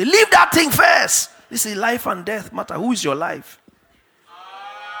Nigerian will say, leave that thing first. This is life and death matter. Who is your life?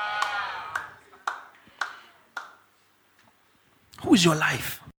 Who is your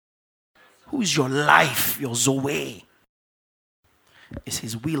life? Who is your life? Your Zoe. It's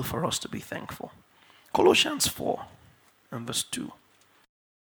his will for us to be thankful. Colossians 4 and verse 2.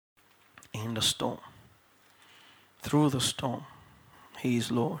 In the storm. Through the storm. He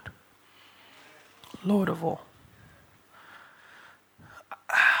is Lord. Lord of all.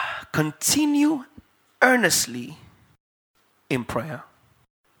 Continue earnestly in prayer.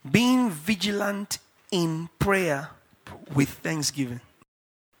 Being vigilant in prayer with thanksgiving.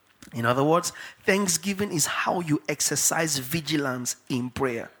 In other words, thanksgiving is how you exercise vigilance in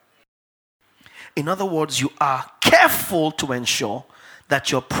prayer. In other words, you are careful to ensure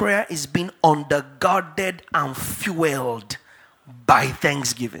that your prayer is being undergirded and fueled by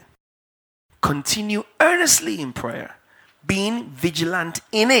thanksgiving. Continue earnestly in prayer, being vigilant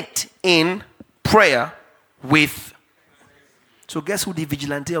in it, in prayer with. So guess who the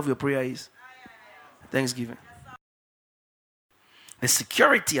vigilante of your prayer is? Thanksgiving. The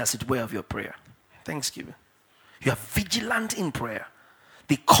security, as it were, of your prayer. Thanksgiving. You are vigilant in prayer.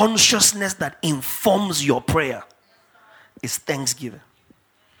 The consciousness that informs your prayer is thanksgiving.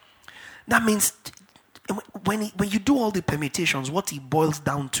 That means when you do all the permutations, what it boils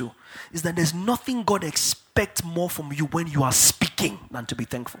down to is that there's nothing God expects more from you when you are speaking than to be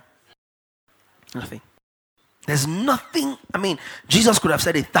thankful. Nothing. There's nothing. Jesus could have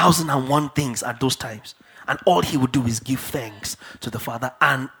said 1,001 things at those times. And all he would do is give thanks to the Father.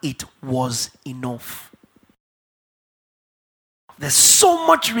 And it was enough. There's so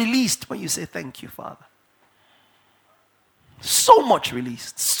much released when you say thank you, Father. So much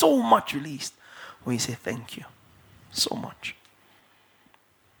released. So much released when you say thank you. So much.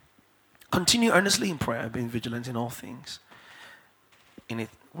 Continue earnestly in prayer, being vigilant in all things. In it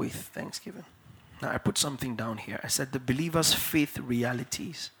with thanksgiving. Now I put something down here. I said the believer's faith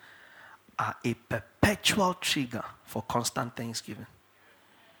realities are a perpetual trigger for constant thanksgiving.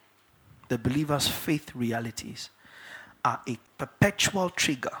 The believer's faith realities are a perpetual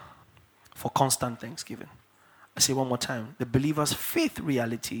trigger for constant thanksgiving. I say one more time. The believer's faith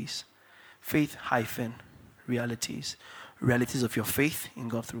realities, realities of your faith in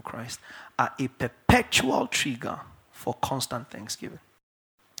God through Christ, are a perpetual trigger for constant thanksgiving.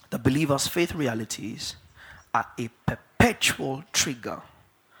 The believer's faith realities are a perpetual trigger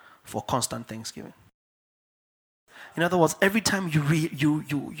for constant thanksgiving. In other words, every time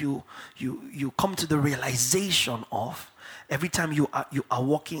you come to the realization of, every time you are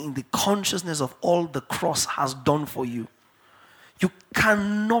walking in the consciousness of all the cross has done for you, you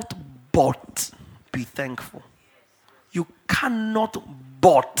cannot but be thankful. You cannot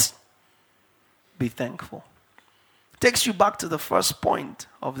but be thankful. Takes you back to the first point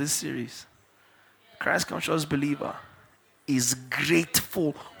of this series. Christ-conscious believer is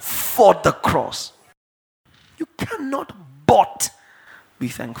grateful for the cross. You cannot but be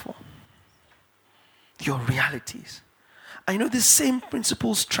thankful. Your realities. I know the same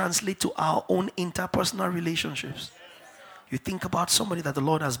principles translate to our own interpersonal relationships. You think about somebody that the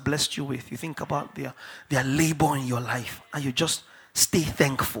Lord has blessed you with. You think about their labor in your life. And you just stay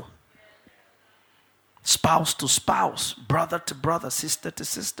thankful. Spouse to spouse, brother to brother, sister to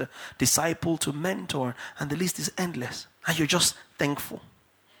sister, disciple to mentor. And the list is endless. And you're just thankful.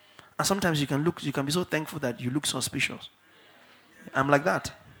 And sometimes you can be so thankful that you look suspicious. I'm like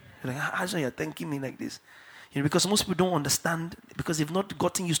that. You're like, how are you thanking me like this? Because most people don't understand, because they've not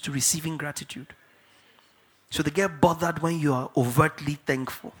gotten used to receiving gratitude. So they get bothered when you are overtly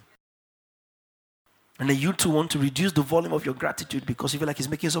thankful. And then you too want to reduce the volume of your gratitude because you feel like it's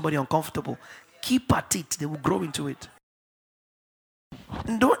making somebody uncomfortable. Keep at it. They will grow into it.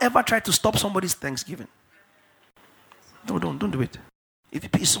 And don't ever try to stop somebody's thanksgiving. Don't do it.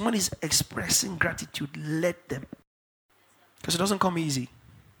 If someone is expressing gratitude, let them. Because it doesn't come easy.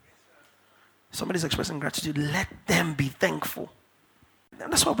 If somebody is expressing gratitude, let them be thankful.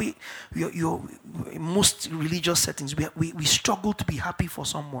 And that's why in most religious settings, we struggle to be happy for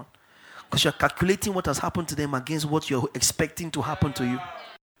someone. Because you're calculating what has happened to them against what you're expecting to happen to you.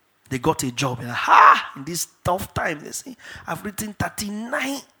 They got a job. In this tough time, they say, I've written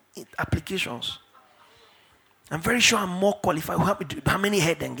 39 applications. I'm very sure I'm more qualified. How many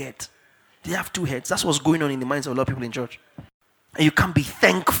heads they get? They have 2 heads. That's what's going on in the minds of a lot of people in church. And you can't be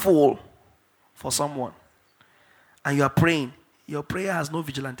thankful for someone. And you are praying. Your prayer has no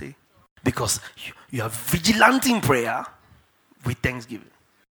vigilante. Because you are vigilant in prayer with thanksgiving.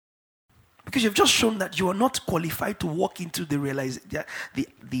 Because you've just shown that you are not qualified to walk into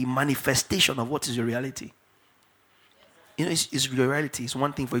the manifestation of what is your reality. It's your reality. It's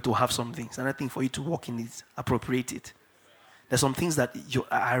one thing for you to have some things. Another thing for you to walk in it, appropriate it. There's some things that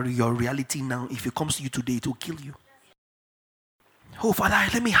are your reality now. If it comes to you today, it will kill you. Oh, Father,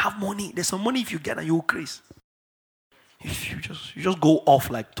 let me have money. There's some money if you get and you will craze. You just go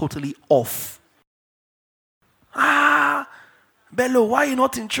off, like totally off. Bello, why are you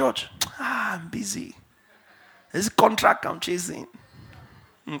not in church? I'm busy. There's a contract I'm chasing.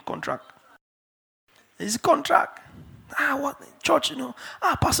 Contract. There's a contract. What? Church,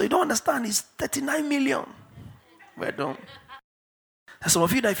 Pastor, you don't understand. It's 39 million. We're done. There's some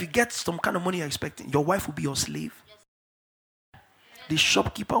of you that if you get some kind of money you're expecting, your wife will be your slave. The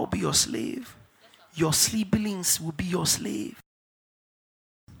shopkeeper will be your slave. Your siblings will be your slave.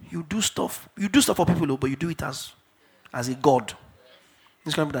 You do stuff for people, but you do it as a god.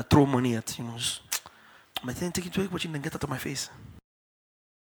 This kind of that throw money at, my thing, take it to watching and get out of my face.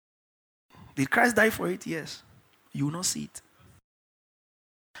 Did Christ die for it? Yes. You will not see it.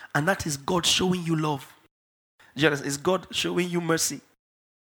 And that is God showing you love. Is God showing you mercy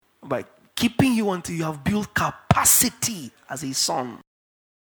by keeping you until you have built capacity as a son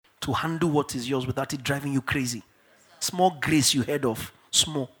to handle what is yours without it driving you crazy. Small grace you heard of.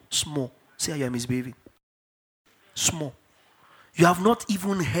 Small. See how you are misbehaving. Small. You have not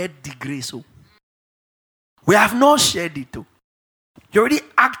even heard the grace. We have not shared it. You're already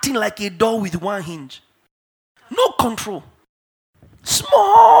acting like a door with one hinge. No control.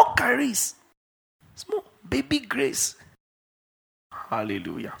 Small grace. Small baby grace.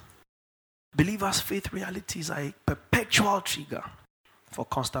 Hallelujah. Believers' faith realities are a perpetual trigger for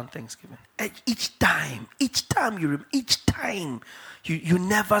constant thanksgiving. Each time you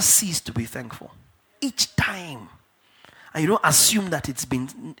never cease to be thankful. Each time. And you don't assume that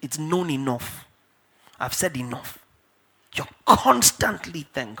it's known enough. I've said enough. You're constantly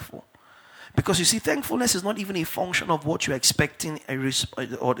thankful. Because you see, thankfulness is not even a function of what you're expecting,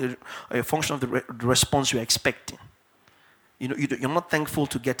 or a function of the response you're expecting. You're not thankful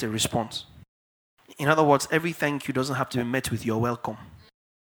to get a response. In other words, every thank you doesn't have to be met with "you're welcome,"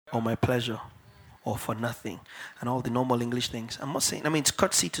 or "my pleasure," or "for nothing," and all the normal English things. I'm not saying, it's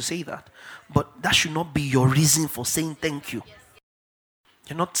courtesy to say that, but that should not be your reason for saying thank you.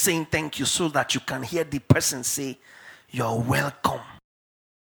 You're not saying thank you so that you can hear the person say, "You're welcome."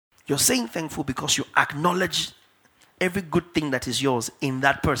 You're saying thankful because you acknowledge every good thing that is yours in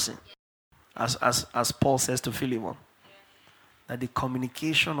that person. As Paul says to Philemon, that the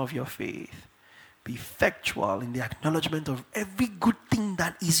communication of your faith be effectual in the acknowledgement of every good thing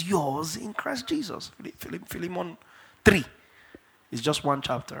that is yours in Christ Jesus. Philemon 3 is just one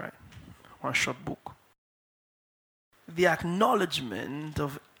chapter, right? One short book. The acknowledgement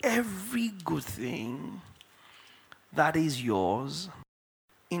of every good thing that is yours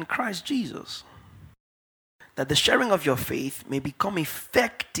in Christ Jesus, that the sharing of your faith may become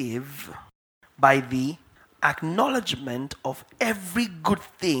effective by the acknowledgement of every good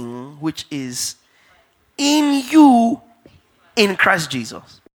thing which is in you in Christ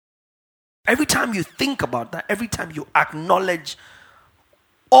Jesus. Every time you think about that, every time you acknowledge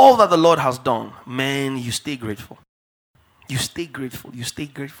all that the Lord has done, man, you stay grateful. You stay grateful. You stay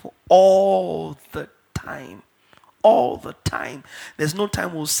grateful all the time. All the time. There's no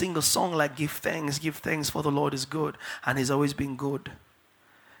time we'll sing a song like give thanks for the Lord is good and he's always been good,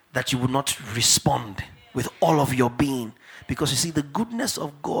 that you would not respond with all of your being. Because you see, the goodness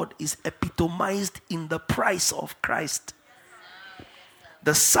of God is epitomized in the price of Christ.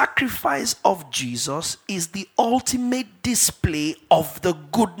 The sacrifice of Jesus is the ultimate display of the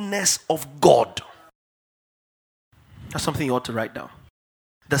goodness of God. That's something you ought to write down.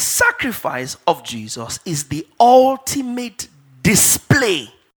 The sacrifice of Jesus is the ultimate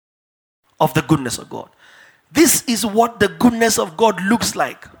display of the goodness of God. This is what the goodness of God looks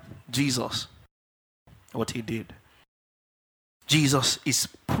like. Jesus, what he did. Jesus is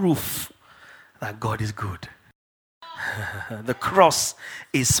proof that God is good. The cross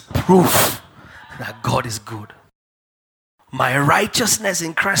is proof that God is good. My righteousness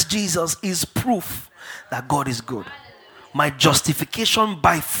in Christ Jesus is proof that God is good. My justification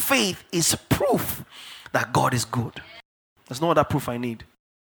by faith is proof that God is good. There's no other proof I need.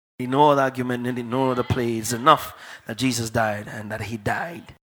 No other argument, no other play. It's enough that Jesus died and that he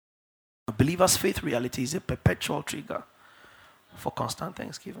died. A believer's faith reality is a perpetual trigger for constant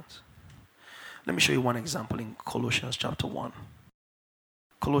thanksgivings. Let me show you one example in Colossians chapter 1.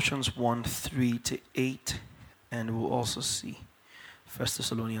 Colossians 1, 3 to 8. And we'll also see 1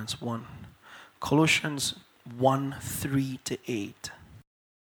 Thessalonians 1. Colossians 1, 3 to 8.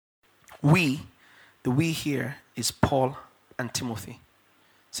 The we here is Paul and Timothy.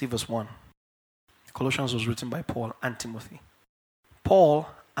 See verse 1. Colossians was written by Paul and Timothy. Paul,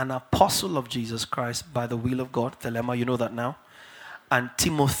 an apostle of Jesus Christ by the will of God. Thelema, you know that now. And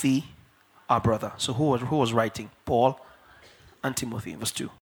Timothy, our brother. So who was writing? Paul and Timothy. Verse 2.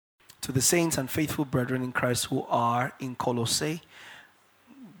 To the saints and faithful brethren in Christ who are in Colossae,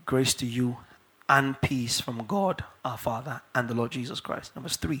 grace to you and peace from God our Father and the Lord Jesus Christ. And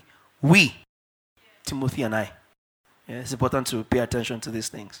verse 3. We, Timothy and I. Yeah, it's important to pay attention to these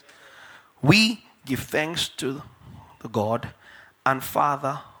things. We give thanks to the God and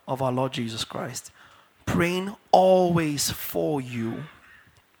Father of our Lord Jesus Christ, praying always for you.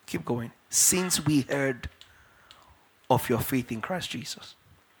 Keep going. Since we heard of your faith in Christ Jesus.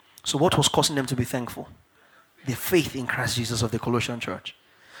 So what was causing them to be thankful? The faith in Christ Jesus of the Colossian church.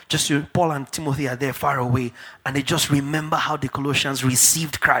 Just so Paul and Timothy are there far away and they just remember how the Colossians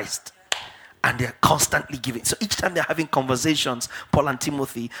received Christ. And they're constantly giving. So each time they're having conversations, Paul and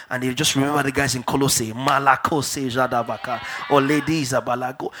Timothy, and they just remember the guys in Colossae, Malako se Jadabaka, or Lady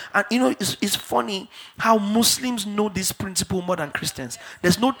Isabalago. And you know, it's funny how Muslims know this principle more than Christians.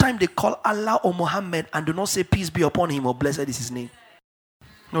 There's no time they call Allah or Muhammad and do not say peace be upon him or blessed is his name.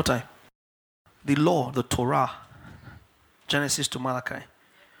 No time. The law, the Torah, Genesis to Malachi,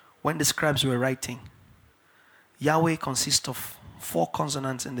 when the scribes were writing, Yahweh consists of 4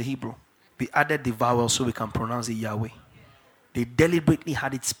 consonants in the Hebrew. We added the vowels so we can pronounce it Yahweh. They deliberately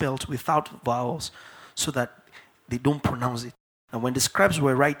had it spelled without vowels so that they don't pronounce it. And when the scribes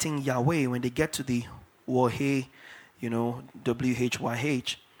were writing Yahweh, when they get to the Waheh,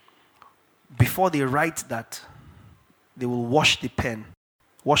 WHYH, before they write that, they will wash the pen,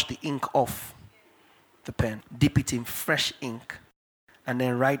 wash the ink off the pen, dip it in fresh ink, and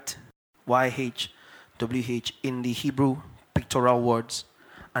then write YH, WH in the Hebrew pictorial words,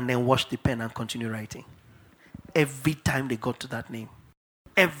 and then wash the pen and continue writing. Every time they got to that name.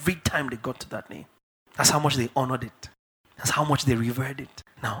 Every time they got to that name. That's how much they honored it. That's how much they revered it.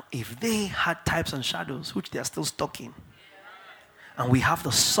 Now, if they had types and shadows, which they are still stuck in, and we have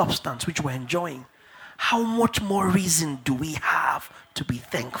the substance which we're enjoying, how much more reason do we have to be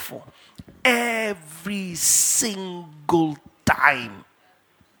thankful? Every single time.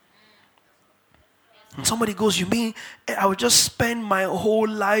 And somebody goes, you mean I would just spend my whole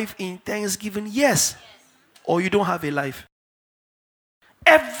life in thanksgiving? Yes. Or you don't have a life.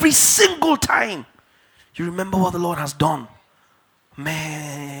 Every single time you remember what the Lord has done,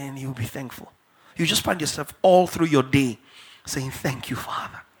 man, you'll be thankful. You just find yourself all through your day saying, thank you,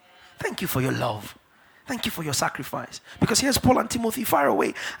 Father. Thank you for your love. Thank you for your sacrifice. Because here's Paul and Timothy far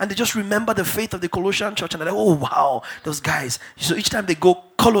away, and they just remember the faith of the Colossian church, and they're like, oh wow, those guys. So each time they go,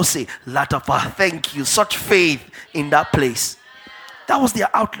 Colossae, Latapa, thank you. Such faith in that place. That was their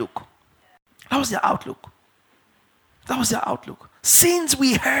outlook. That was their outlook. That was their outlook. Since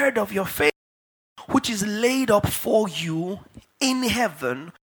we heard of your faith, which is laid up for you in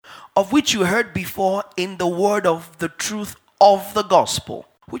heaven, of which you heard before in the word of the truth of the gospel,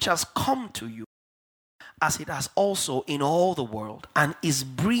 which has come to you, as it has also in all the world, and is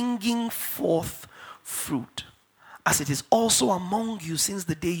bringing forth fruit, as it is also among you since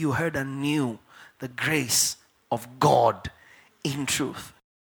the day you heard and knew the grace of God in truth.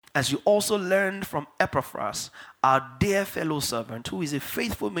 As you also learned from Epaphras, our dear fellow servant, who is a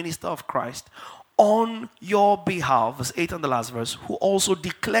faithful minister of Christ, on your behalf, verse 8 and the last verse, who also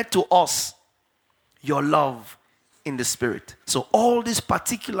declared to us your love in the Spirit. So all these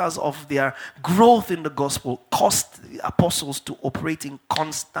particulars of their growth in the gospel caused the apostles to operate in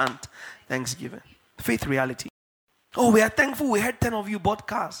constant thanksgiving. Faith reality. Oh, we are thankful we had 10 of you bought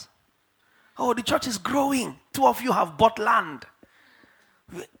cars. Oh, the church is growing. 2 of you have bought land.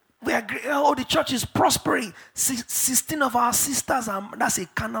 The church is prospering. 16 of our sisters that's a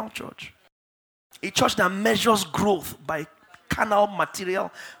carnal church. A church that measures growth by carnal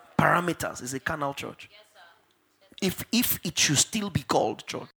material parameters is a carnal church. If it should still be called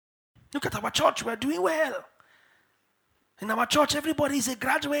church. Look at our church, we're doing well. In our church, everybody is a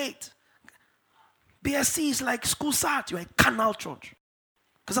graduate. BSc is like school start. You're a carnal church.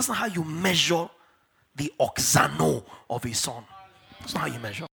 Because that's not how you measure the oxano of a son. That's not how you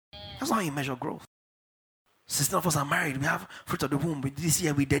measure. That's not how you measure growth. 16 of us are married. We have fruit of the womb. This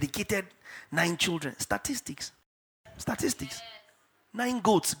year we dedicated 9 children. Statistics. 9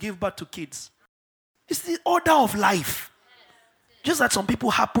 goats gave birth to kids. It's the order of life. Just that some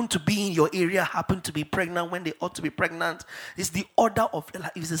people happen to be in your area, happen to be pregnant when they ought to be pregnant. It's the order of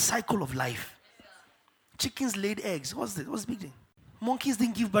life. It's the cycle of life. Chickens laid eggs. What's the big thing? Monkeys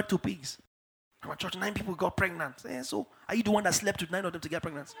didn't give birth to pigs. In our church, 9 people got pregnant. So are you the one that slept with 9 of them to get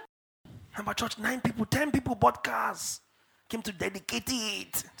pregnant? In our church, 10 people bought cars. Came to dedicate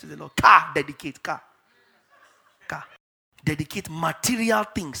it to the Lord. Car. Dedicate material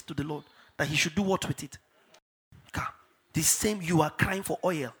things to the Lord. That he should do what with it? Car. The same, you are crying for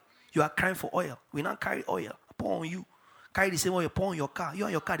oil. We now carry oil. Pour on you. Carry the same oil, pour on your car. You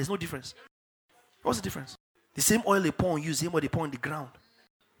and your car, there's no difference. What's the difference? The same oil they pour on you, the same oil they pour on the ground.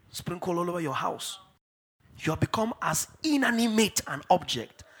 Sprinkle all over your house. You have become as inanimate an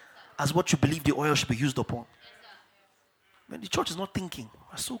object as what you believe the oil should be used upon. When the church is not thinking,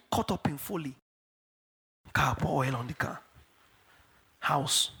 we're so caught up in folly. Car, pour oil on the car.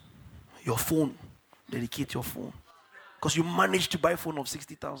 House, your phone, dedicate your phone. Because you managed to buy a phone of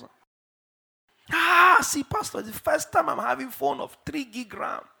 60,000. See, Pastor, it's the first time I'm having a phone of 3 gig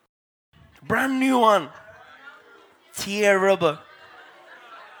RAM. Brand new one. Terrible.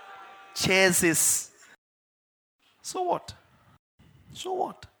 Chases. So what?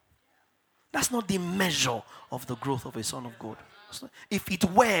 That's not the measure of the growth of a son of God. If it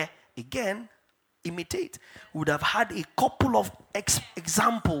were, again, imitate. We would have had a couple of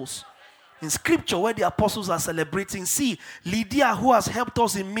examples in scripture where the apostles are celebrating. See, Lydia, who has helped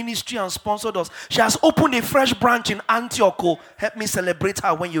us in ministry and sponsored us, she has opened a fresh branch in Antioch. Help me celebrate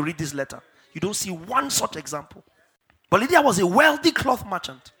her when you read this letter. You don't see one such example. But Lydia was a wealthy cloth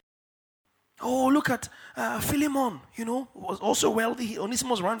merchant. Oh, look at Philemon, was also wealthy.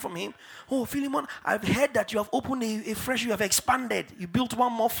 Onesimus ran from him. Oh, Philemon, I've heard that you have opened a fresh, you have expanded. You built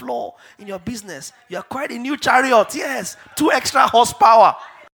one more floor in your business. You acquired a new chariot. Yes, 2 extra horsepower.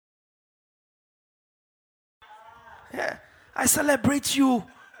 Yeah, I celebrate you,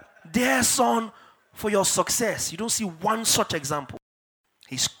 dear son, for your success. You don't see one such example.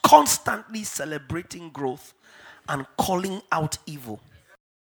 He's constantly celebrating growth and calling out evil.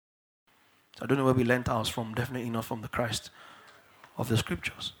 I don't know where we learned ours from. Definitely not from the Christ of the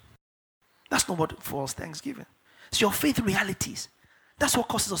scriptures. That's not what false thanksgiving. It's your faith realities. That's what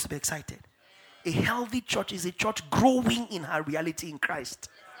causes us to be excited. A healthy church is a church growing in her reality in Christ.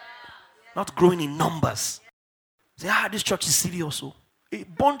 Not growing in numbers. Say, this church is serious. A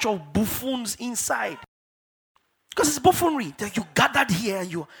bunch of buffoons inside. Because it's buffoonery. That you gathered here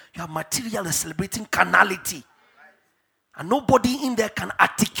and you have material and celebrating carnality. And nobody in there can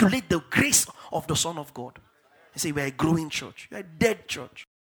articulate the grace of the Son of God. They say, we're a growing church. You're a dead church.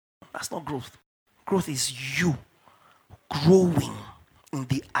 That's not growth. Growth is you growing in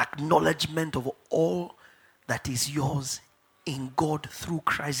the acknowledgement of all that is yours in God through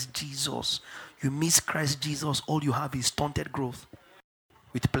Christ Jesus. You miss Christ Jesus, all you have is stunted growth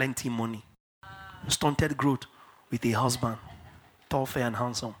with plenty money. Stunted growth with a husband, tall, fair, and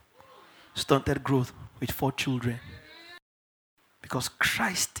handsome. Stunted growth with 4 children. Because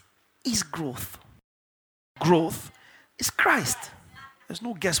Christ is growth. Growth is Christ. There's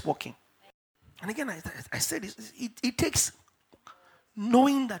no guessworking. And again, I said it takes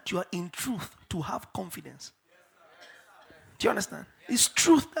knowing that you are in truth to have confidence. Do you understand? It's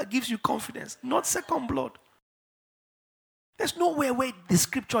truth that gives you confidence, not second blood. There's nowhere where the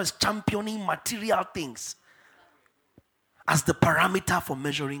scripture is championing material things as the parameter for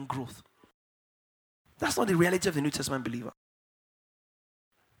measuring growth. That's not the reality of the New Testament believer.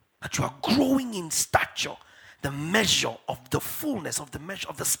 That you are growing in stature, the measure of the fullness of the measure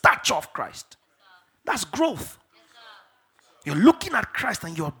of the stature of Christ. That's growth. You're looking at Christ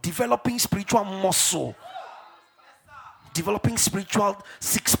and you're developing spiritual muscle. Developing spiritual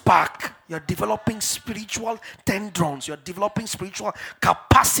six-pack. You're developing spiritual tendons. You're developing spiritual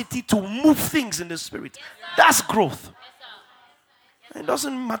capacity to move things in the spirit. That's growth. It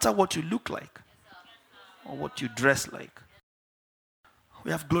doesn't matter what you look like or what you dress like.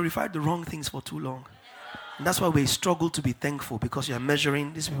 We have glorified the wrong things for too long. And that's why we struggle to be thankful, because you're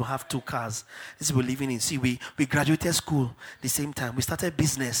measuring. These people have 2 cars. These people living in. See, we graduated school the same time. We started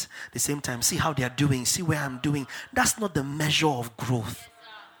business the same time. See how they are doing. See where I'm doing. That's not the measure of growth.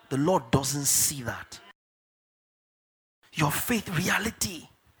 The Lord doesn't see that. Your faith reality.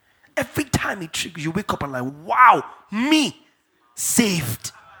 Every time it triggers, you wake up and like, wow, me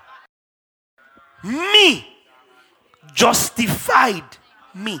saved. Me justified.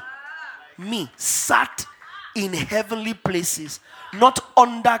 Me sat in heavenly places, not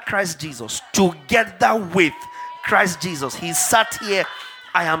under Christ Jesus, together with Christ Jesus. He sat here,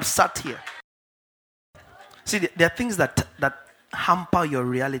 I am sat here. See, there are things that hamper your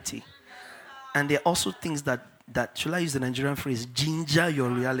reality, and there are also things that should I use the Nigerian phrase, ginger your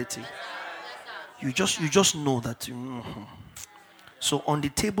reality. You just know that. So on the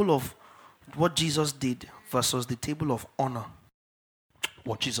table of what Jesus did versus the table of honor,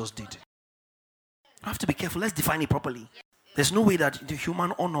 what Jesus did. You have to be careful. Let's define it properly. There's no way that the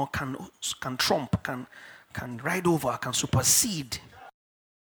human honor can trump, can ride over, can supersede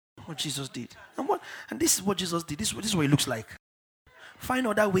what Jesus did. And this is what Jesus did. This is what it looks like. Find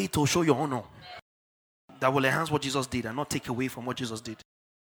another way to show your honor that will enhance what Jesus did and not take away from what Jesus did.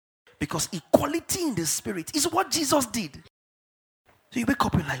 Because equality in the spirit is what Jesus did. So you wake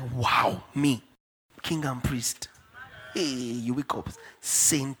up and like, wow, me, king and priest. Hey, you wake up,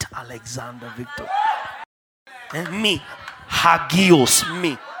 Saint Alexander Victor. And me, Hagios,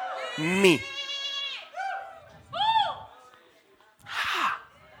 me.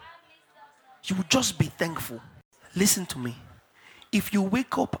 You will just be thankful. Listen to me. If you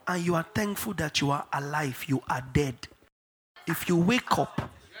wake up and you are thankful that you are alive, you are dead. If you wake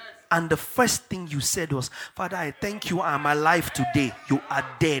up and the first thing you said was, Father, I thank you, I'm alive today, you are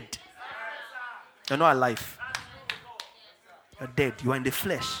dead. You're not alive. You're dead. You are in the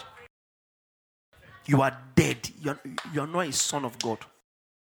flesh. You are dead. You're not a son of God.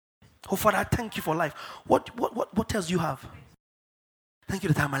 Oh, Father, thank you for life. What else do you have? Thank you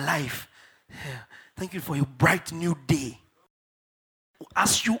that I'm alive. Yeah. Thank you for your bright new day.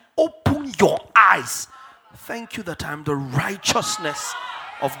 As you open your eyes, thank you that I'm the righteousness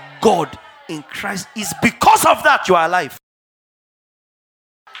of God in Christ. It's because of that you are alive.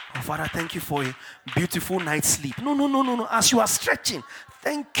 Oh, Father, thank you for a beautiful night's sleep. No. As you are stretching,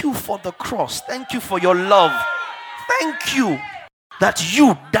 thank you for the cross. Thank you for your love. Thank you that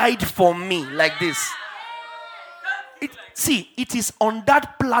you died for me like this. It is on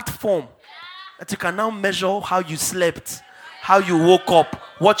that platform that you can now measure how you slept, how you woke up,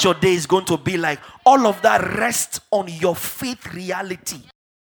 what your day is going to be like. All of that rests on your faith reality.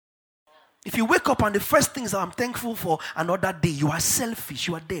 If you wake up and the first things that I'm thankful for another day, you are selfish,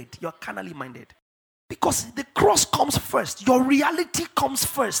 you are dead, you are carnally minded. Because the cross comes first. Your reality comes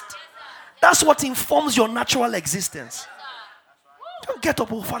first. That's what informs your natural existence. Don't get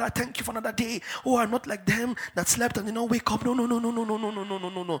up, oh Father, thank you for another day. Oh, I'm not like them that slept and did not wake up.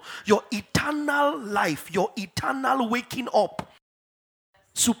 No. Your eternal life, your eternal waking up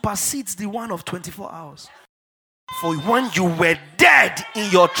supersedes the one of 24 hours. For when you were dead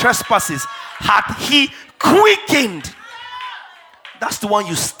in your trespasses, had he quickened. That's the one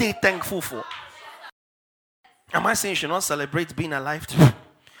you stay thankful for. Am I saying you should not celebrate being alive to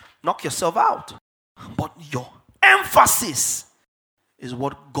knock yourself out? But your emphasis is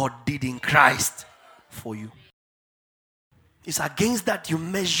what God did in Christ for you. It's against that you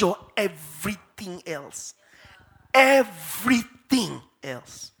measure everything else. Everything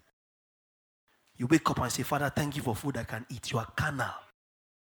else. You wake up and say, Father, thank you for food I can eat. You are carnal.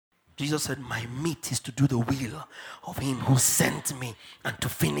 Jesus said, my meat is to do the will of him who sent me and to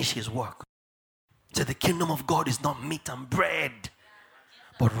finish his work. So the kingdom of God is not meat and bread,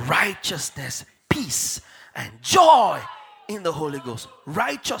 but righteousness, peace, and joy in the Holy Ghost.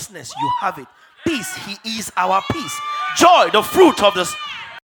 Righteousness, you have it. Peace, he is our peace. Joy, the fruit of this.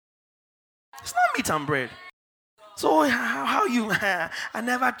 It's not meat and bread. So how you, I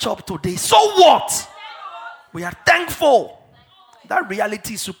never chopped today. So what? We are thankful. That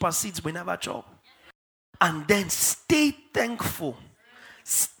reality supersedes we never chop. And then stay thankful.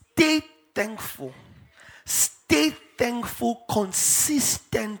 Stay thankful. Stay thankful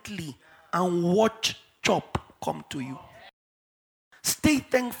consistently and watch chop come to you. Stay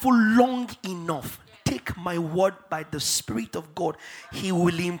thankful long enough. Take my word by the Spirit of God. He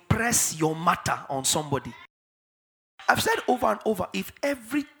will impress your matter on somebody. I've said over and over, if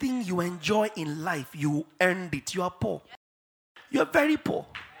everything you enjoy in life, you earned it, you are poor. You are very poor.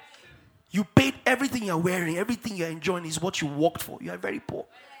 You paid everything you're wearing, everything you're enjoying is what you worked for. You are very poor.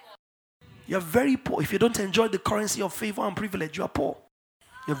 You are very poor. If you don't enjoy the currency of favor and privilege, you are poor.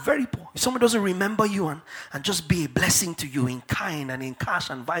 You're very poor. If someone doesn't remember you and just be a blessing to you in kind and in cash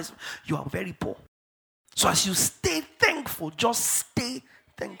and vice, you are very poor. So as you stay thankful, just stay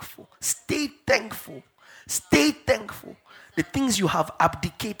thankful. Stay thankful. Stay thankful. The things you have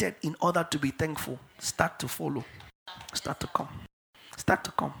abdicated in order to be thankful start to follow. Start to come. Start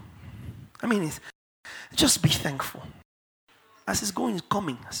to come. I mean, just be thankful. As it's going, it's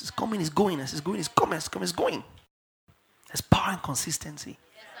coming. As it's coming, it's going. As it's going, it's coming. As it's coming, it's going. There's power and consistency.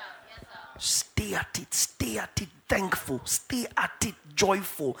 Stay at it. Stay at it thankful. Stay at it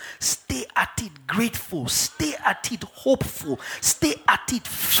joyful. Stay at it grateful. Stay at it hopeful. Stay at it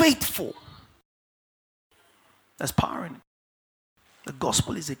faithful. There's power in it. The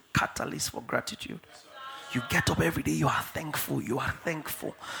gospel is a catalyst for gratitude. You get up every day, you are thankful, you are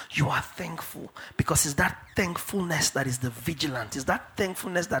thankful, you are thankful. Because it's that thankfulness that is the vigilant. It's that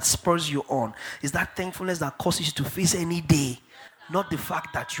thankfulness that spurs you on. It's that thankfulness that causes you to face any day. Not the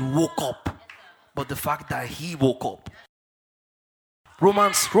fact that you woke up, but the fact that he woke up.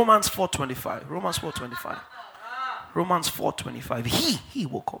 Romans 4:25. Romans 4:25. Romans 4:25. He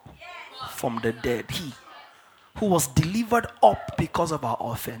woke up from the dead. He who was delivered up because of our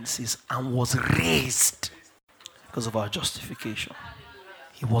offenses and was raised because of our justification.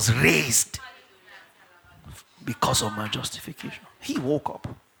 He was raised because of my justification. He woke up.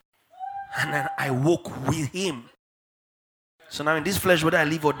 And then I woke with him. So now in this flesh, whether I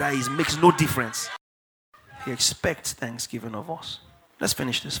live or die, it makes no difference. He expects thanksgiving of us. Let's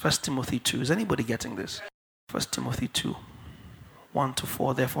finish this. 1 Timothy 2. Is anybody getting this? 1 Timothy 2.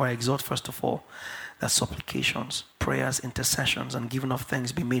 1-4. Therefore I exhort first of all that supplications, prayers, intercessions, and giving of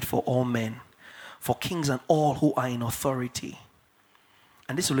thanks be made for all men, for kings and all who are in authority.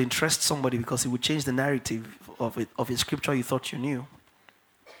 And this will interest somebody because it will change the narrative of a scripture you thought you knew.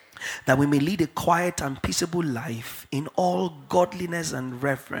 That we may lead a quiet and peaceable life in all godliness and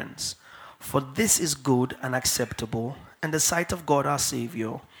reverence. For this is good and acceptable in the sight of God our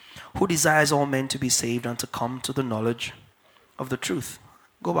Savior, who desires all men to be saved and to come to the knowledge of the truth.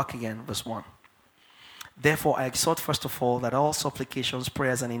 Go back again, verse 1. Therefore, I exhort first of all that all supplications,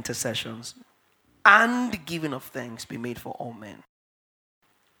 prayers, and intercessions, and giving of thanks be made for all men,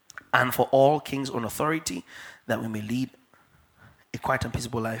 and for all kings on authority, that we may lead a quiet and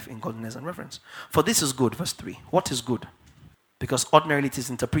peaceable life in godliness and reverence. For this is good, verse 3. What is good? Because ordinarily it is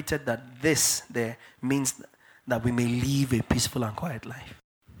interpreted that this there means that we may live a peaceful and quiet life.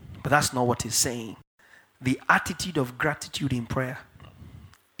 But that's not what it's saying. The attitude of gratitude in prayer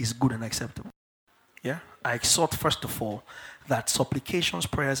is good and acceptable. Yeah? I exhort first of all that supplications,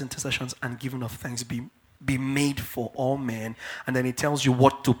 prayers, intercessions, and giving of thanks be made for all men. And then it tells you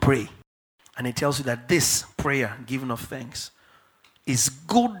what to pray. And it tells you that this prayer, giving of thanks, is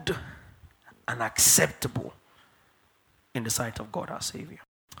good and acceptable in the sight of God our Savior.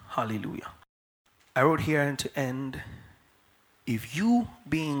 Hallelujah. I wrote here and to end, if you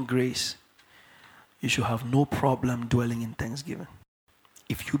be in grace, you should have no problem dwelling in thanksgiving.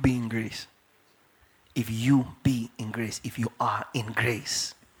 If you be in grace. If you be in grace. If you are in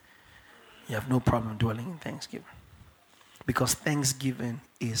grace. You have no problem dwelling in thanksgiving. Because thanksgiving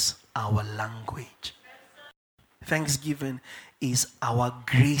is our language. Thanksgiving is our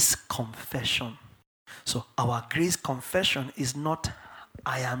grace confession. So our grace confession is not,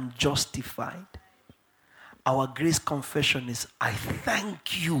 I am justified. Our grace confession is, I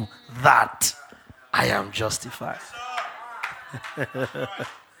thank you that I am justified.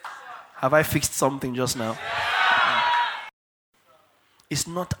 Have I fixed something just now? It's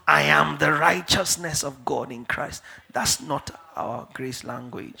not, I am the righteousness of God in Christ. That's not our grace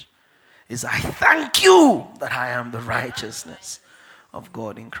language. It's, I thank you that I am the righteousness of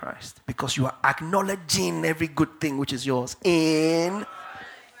God in Christ. Because you are acknowledging every good thing which is yours in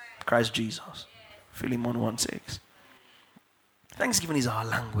Christ Jesus. Philemon 1:6. Thanksgiving is our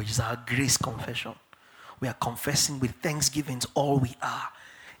language, it's our grace confession. We are confessing with thanksgiving all we are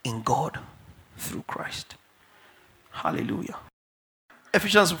in God through Christ. Hallelujah.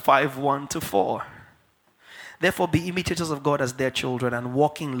 Ephesians 5:1-4. Therefore, be imitators of God as their children and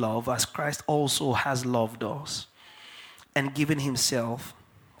walk in love as Christ also has loved us and given himself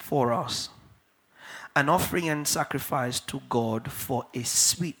for us, an offering and sacrifice to God for a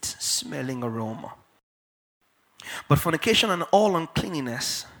sweet smelling aroma. But fornication and all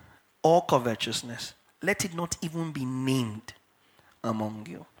uncleanness or covetousness, let it not even be named among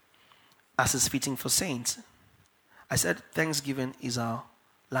you, as is fitting for saints. I said thanksgiving is our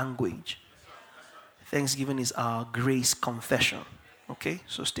language. Thanksgiving is our grace confession. Okay,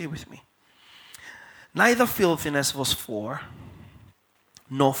 so stay with me. Neither filthiness, verse 4,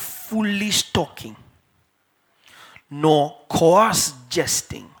 nor foolish talking, nor coarse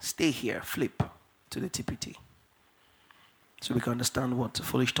jesting. Stay here, flip to the TPT. So we can understand what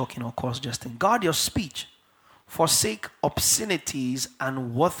foolish talking or coarse jesting. Guard your speech. Forsake obscenities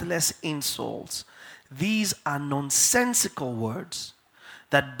and worthless insults. These are nonsensical words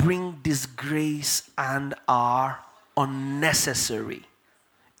that bring disgrace and are unnecessary.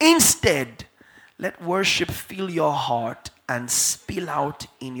 Instead, let worship fill your heart and spill out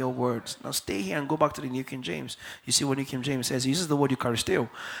in your words. Now stay here and go back to the New King James. You see what New King James says? He uses the word eucharisteo.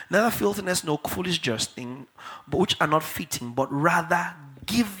 Neither filthiness nor foolish jesting, but which are not fitting, but rather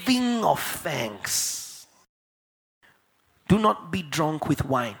giving of thanks. Do not be drunk with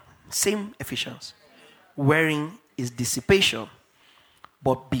wine. Same Ephesians. Wherein is dissipation,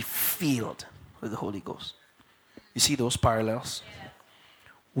 but be filled with the Holy Ghost. You see those parallels?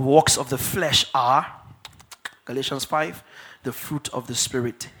 Works of the flesh are, Galatians 5, the fruit of the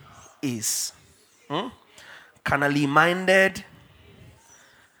Spirit is carnally minded,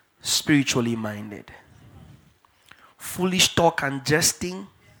 spiritually minded. Foolish talk and jesting,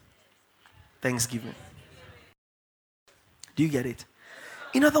 thanksgiving. Do you get it?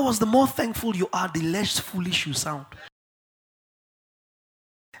 In other words, the more thankful you are, the less foolish you sound.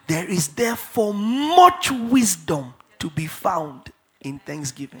 There is therefore much wisdom to be found in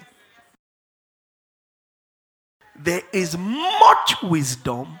thanksgiving. There is much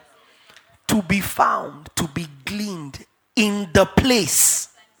wisdom to be found, to be gleaned in the place.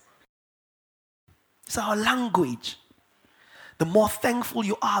 It's our language. The more thankful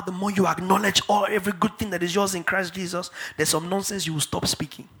you are, the more you acknowledge every good thing that is yours in Christ Jesus. There's some nonsense you will stop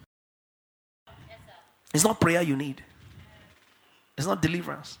speaking. It's not prayer you need. It's not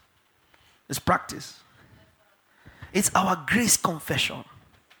deliverance. It's practice. It's our grace confession.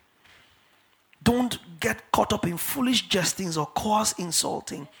 Don't get caught up in foolish jestings or coarse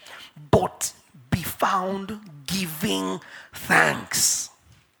insulting, but be found giving thanks.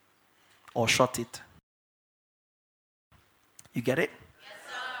 Or shut it. You get it? Yes,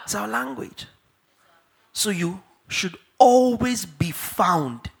 sir. It's our language. So you should always be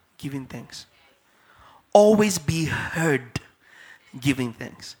found giving thanks. Always be heard giving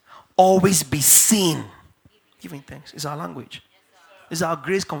thanks. Always be seen giving thanks. It's our language. It's our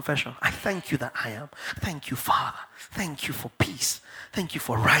grace confession. I thank you that I am. Thank you, Father. Thank you for peace. Thank you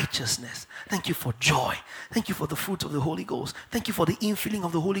for righteousness. Thank you for joy. Thank you for the fruit of the Holy Ghost. Thank you for the infilling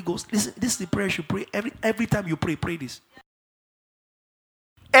of the Holy Ghost. This is the prayer you pray. Every time you pray this.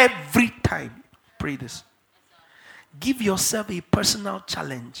 Every time, pray this. Give yourself a personal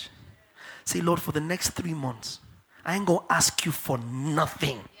challenge. Say, Lord, for the next 3 months, I ain't going to ask you for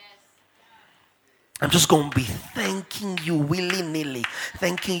nothing. I'm just going to be thanking you willy-nilly,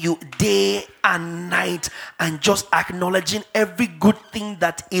 thanking you day and night, and just acknowledging every good thing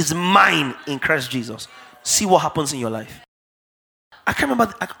that is mine in Christ Jesus. See what happens in your life. I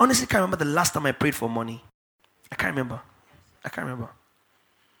honestly can't remember the last time I prayed for money. I can't remember.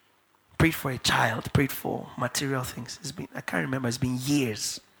 Prayed for a child, prayed for material things. I can't remember. It's been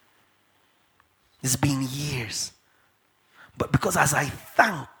years. But because as I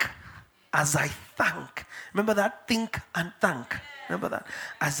thank, remember that? Think and thank. Remember that?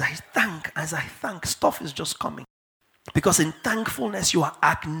 As I thank, stuff is just coming. Because in thankfulness, you are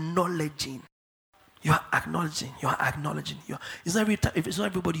acknowledging. It's not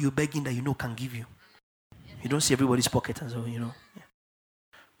everybody you're begging that you know can give you. You don't see everybody's pocket and so, you know. Yeah.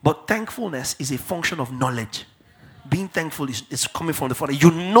 But thankfulness is a function of knowledge. Being thankful is coming from the Father.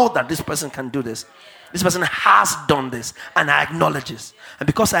 You know that this person can do this. This person has done this. And I acknowledge this. And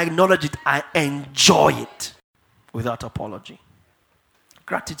because I acknowledge it, I enjoy it without apology.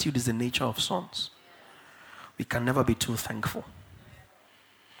 Gratitude is the nature of sons. We can never be too thankful.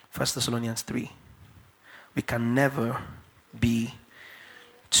 1 Thessalonians 3. We can never be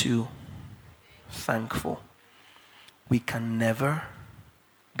too thankful. we can never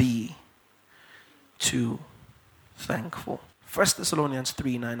be too thankful. 1 Thessalonians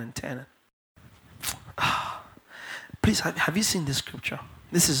 3, 9 and 10. Please, have you seen this scripture?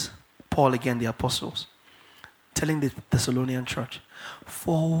 This is Paul again, the apostles, telling the Thessalonian church,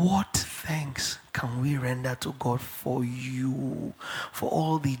 for what thanks can we render to God for you, for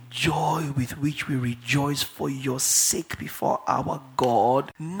all the joy with which we rejoice for your sake before our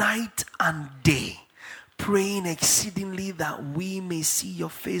God, night and day, praying exceedingly that we may see your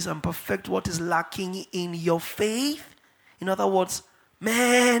face and perfect what is lacking in your faith. In other words,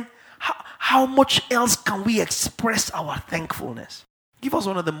 man, how much else can we express our thankfulness? Give us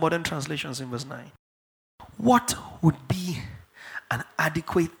one of the modern translations in verse 9. What would be an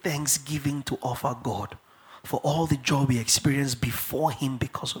adequate thanksgiving to offer God for all the joy we experience before Him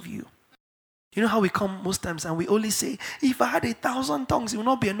because of you? You know how we come most times and we only say, if I had 1,000 tongues, it will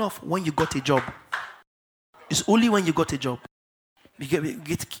not be enough when you got a job. It's only when you got a job. You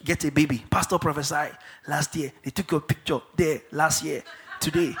get a baby. Pastor prophesied last year. They took your picture there last year.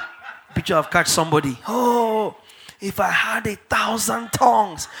 Today, picture of catch somebody. Oh, if I had 1,000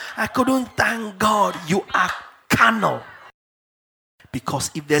 tongues, I couldn't thank God. You are carnal. Because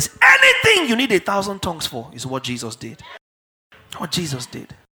if there's anything you need 1,000 tongues for, is what Jesus did. What Jesus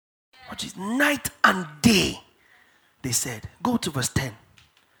did. Night and day, they said. Go to verse 10.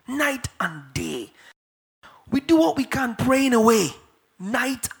 Night and day. We do what we can, praying away.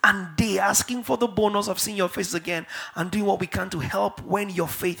 Night and day, asking for the bonus of seeing your face again and doing what we can to help when your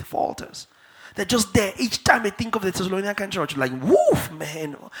faith falters. They're just there. Each time they think of the Thessalonian church, like, woof,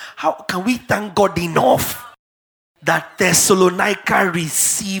 man, how can we thank God enough that Thessalonica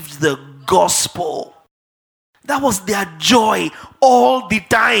received the gospel? That was their joy all the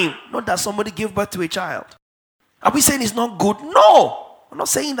time. Not that somebody gave birth to a child. Are we saying it's not good? No, I'm not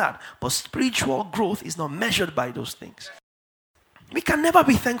saying that. But spiritual growth is not measured by those things. We can never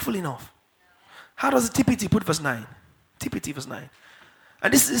be thankful enough. How does the TPT put verse 9? TPT verse 9.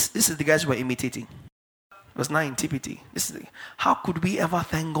 And this is the guys who are imitating. Verse 9, TPT. How could we ever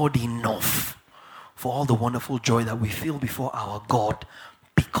thank God enough for all the wonderful joy that we feel before our God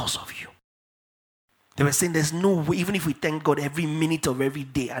because of you? They were saying there's no way, even if we thank God every minute of every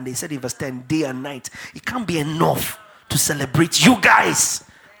day, and they said in verse 10, day and night, it can't be enough to celebrate you guys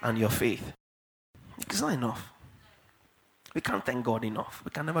and your faith. It's not enough. We can't thank God enough.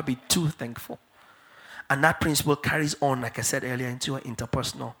 We can never be too thankful. And that principle carries on, like I said earlier, into our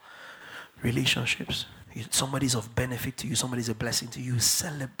interpersonal relationships. Somebody's of benefit to you, somebody's a blessing to you.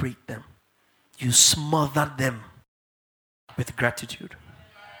 Celebrate them. You smother them with gratitude.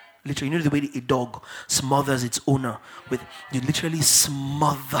 Literally, you know the way a dog smothers its owner with, you literally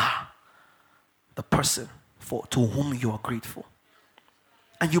smother the person to whom you are grateful.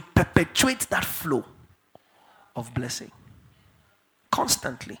 And you perpetuate that flow of blessing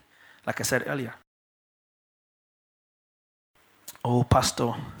constantly, like I said earlier. Oh,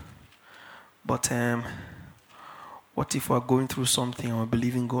 pastor, but what if we're going through something and we're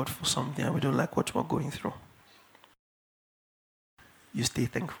believing God for something and we don't like what we're going through? You stay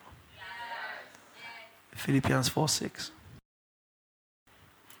thankful. Philippians 4:6.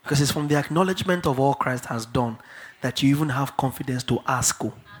 Because it's from the acknowledgement of all Christ has done that you even have confidence to ask.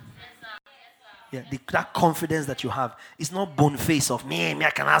 Yeah, that confidence that you have is not bone face of me, I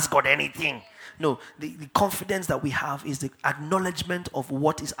can ask God anything. No, the confidence that we have is the acknowledgement of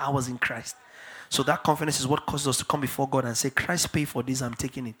what is ours in Christ. So that confidence is what causes us to come before God and say, Christ paid for this, I'm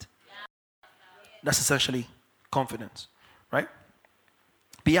taking it. That's essentially confidence, right?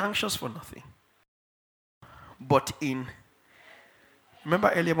 Be anxious for nothing. But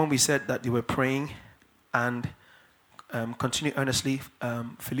remember earlier when we said that they were praying and continue earnestly,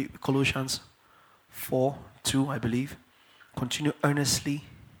 Colossians 4:2, I believe. Continue earnestly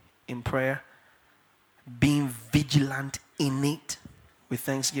in prayer, being vigilant in it with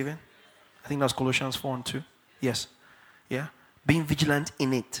thanksgiving. I think that's Colossians 4:2. Yes. Yeah. Being vigilant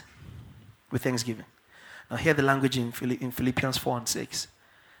in it with thanksgiving. Now hear the language in Philippians 4:6.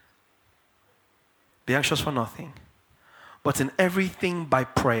 Be anxious for nothing, but in everything by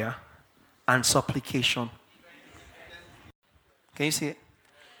prayer and supplication. Can you see it?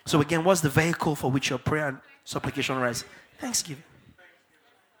 So again, what's the vehicle for which your prayer and supplication rise? Thanksgiving.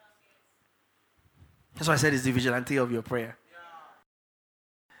 That's why I said it's the vigilante of your prayer.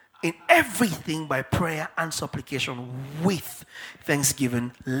 In everything by prayer and supplication with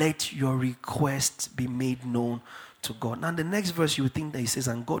thanksgiving, let your requests be made known to God. Now the next verse you would think that he says,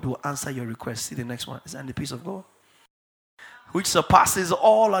 and God will answer your request. See the next one. And the peace of God, which surpasses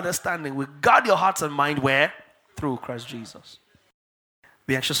all understanding, will guard your hearts and mind where? Through Christ Jesus.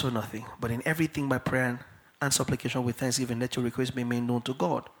 Be anxious for nothing, but in everything by prayer and supplication with thanksgiving, let your requests be made known to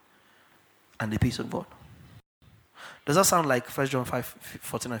God. And the peace of God. Does that sound like 1 John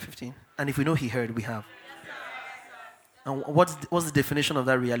 5:14 and 15? And if we know he heard, we have. And what's the definition of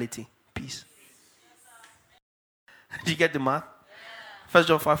that reality? Peace. Did you get the math? 1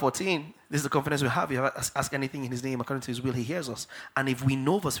 John 5:14, this is the confidence we have. If you ask anything in his name according to his will, he hears us. And if we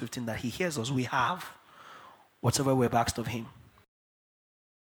know, verse 15, that he hears us, we have whatever we've asked of him.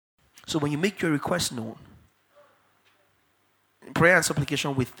 So when you make your request known, prayer and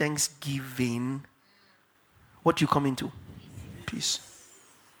supplication with thanksgiving, what do you come into? Peace.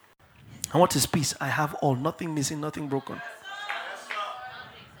 And what is peace? I have all, nothing missing, nothing broken.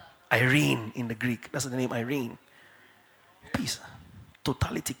 Irene in the Greek, that's the name, Irene. Peace.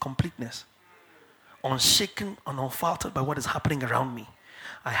 Totality, completeness. Unshaken and unfaltered by what is happening around me.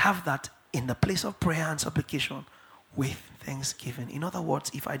 I have that in the place of prayer and supplication with thanksgiving. In other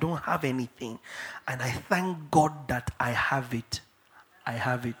words, if I don't have anything and I thank God that I have it, I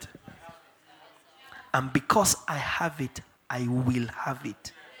have it. And because I have it, I will have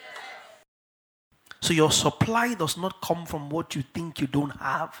it. So your supply does not come from what you think you don't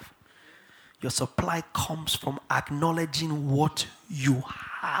have. Your supply comes from acknowledging what you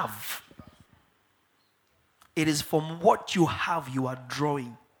have. It is from what you have you are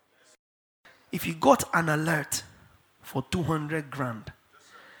drawing. If you got an alert for 200 grand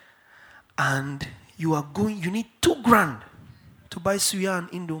and you need 2 grand to buy suya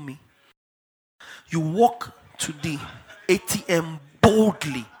and indomie, you walk to the ATM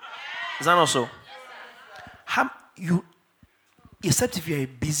boldly. Is that not so? Except if you're a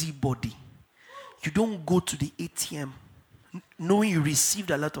busybody, you don't go to the ATM knowing you received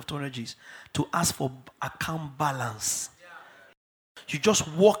a lot of 200 Gs to ask for account balance. You just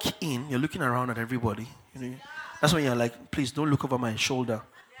walk in, you're looking around at everybody. That's when you're like, please don't look over my shoulder.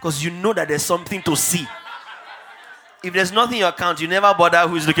 Because you know that there's something to see. If there's nothing in your account, you never bother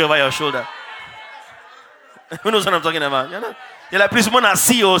who's looking over your shoulder. Who knows what I'm talking about? You're like, please, want to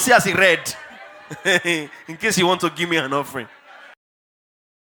see as he read. In case you want to give me an offering.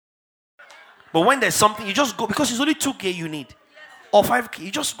 But when there's something, you just go, because it's only 2K you need. Or 5K.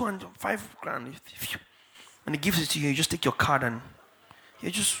 You just go and 5 grand. And he gives it to you, you just take your card and you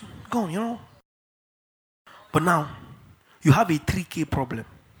just go, But now, you have a 3K problem.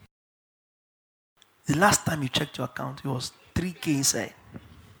 The last time you checked your account, it was 3K inside.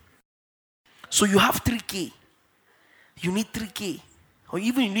 So you have 3K. You need 3K. Or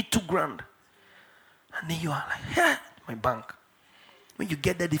even you need 2 grand. And then you are like, yeah, my bank. When you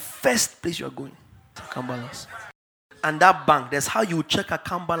get there, the first place you are going, account balance. And that bank, that's how you check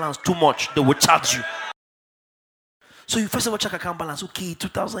account balance too much. They will charge you. So you first of all check account balance. Okay,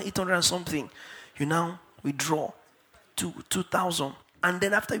 2,800 and something. You now withdraw to 2,000. And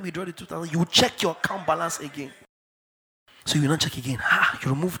then after you withdraw the 2,000, you check your account balance again. So you now check again.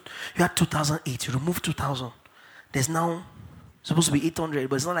 You had 2,008. You remove 2,000. There's now supposed to be 800,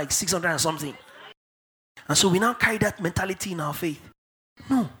 but it's not like 600 and something. And so we now carry that mentality in our faith.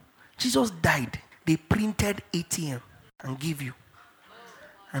 No, Jesus died. They printed ATM and give you.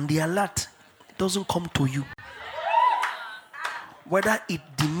 And the alert doesn't come to you. Whether it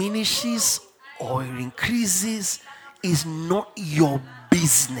diminishes or it increases is not your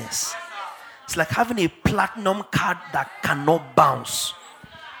business. It's like having a platinum card that cannot bounce.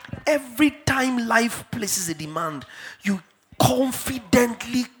 Every time life places a demand, you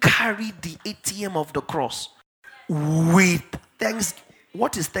confidently carry the ATM of the cross with thanks.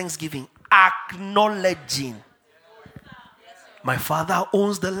 What is thanksgiving? Acknowledging. My Father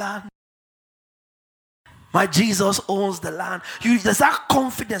owns the land. My Jesus owns the land. There's that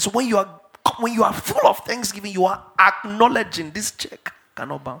confidence when you are full of thanksgiving. You are acknowledging this check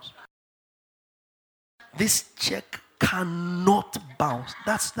cannot bounce. This check cannot bounce.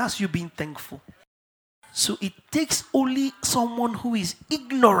 That's you being thankful. So it takes only someone who is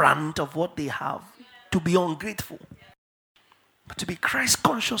ignorant of what they have to be ungrateful. But to be Christ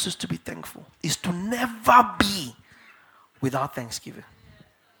conscious is to be thankful. Is to never be without thanksgiving.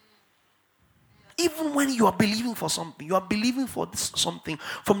 Even when you are believing for something, you are believing for something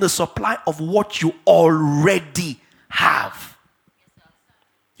from the supply of what you already have.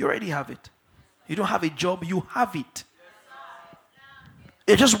 You already have it. You don't have a job, you have it.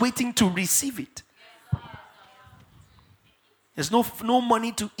 You're just waiting to receive it. There's no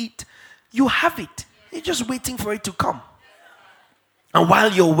money to eat. You have it. You're just waiting for it to come. And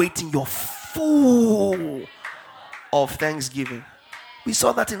while you're waiting, you're full of thanksgiving. We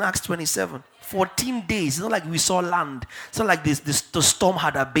saw that in Acts 27. 14 days. It's not like we saw land. It's not like the storm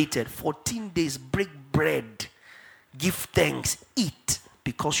had abated. 14 days. Break bread. Give thanks. Eat.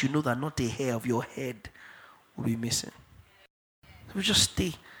 Because you know that not a hair of your head will be missing. We just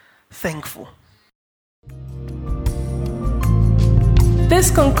stay thankful. This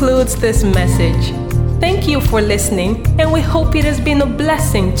concludes this message. Thank you for listening, and we hope it has been a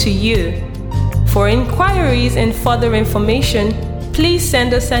blessing to you. For inquiries and further information, please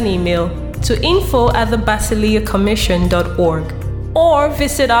send us an email to info@thebasileacommission.org or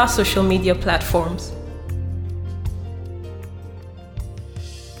visit our social media platforms.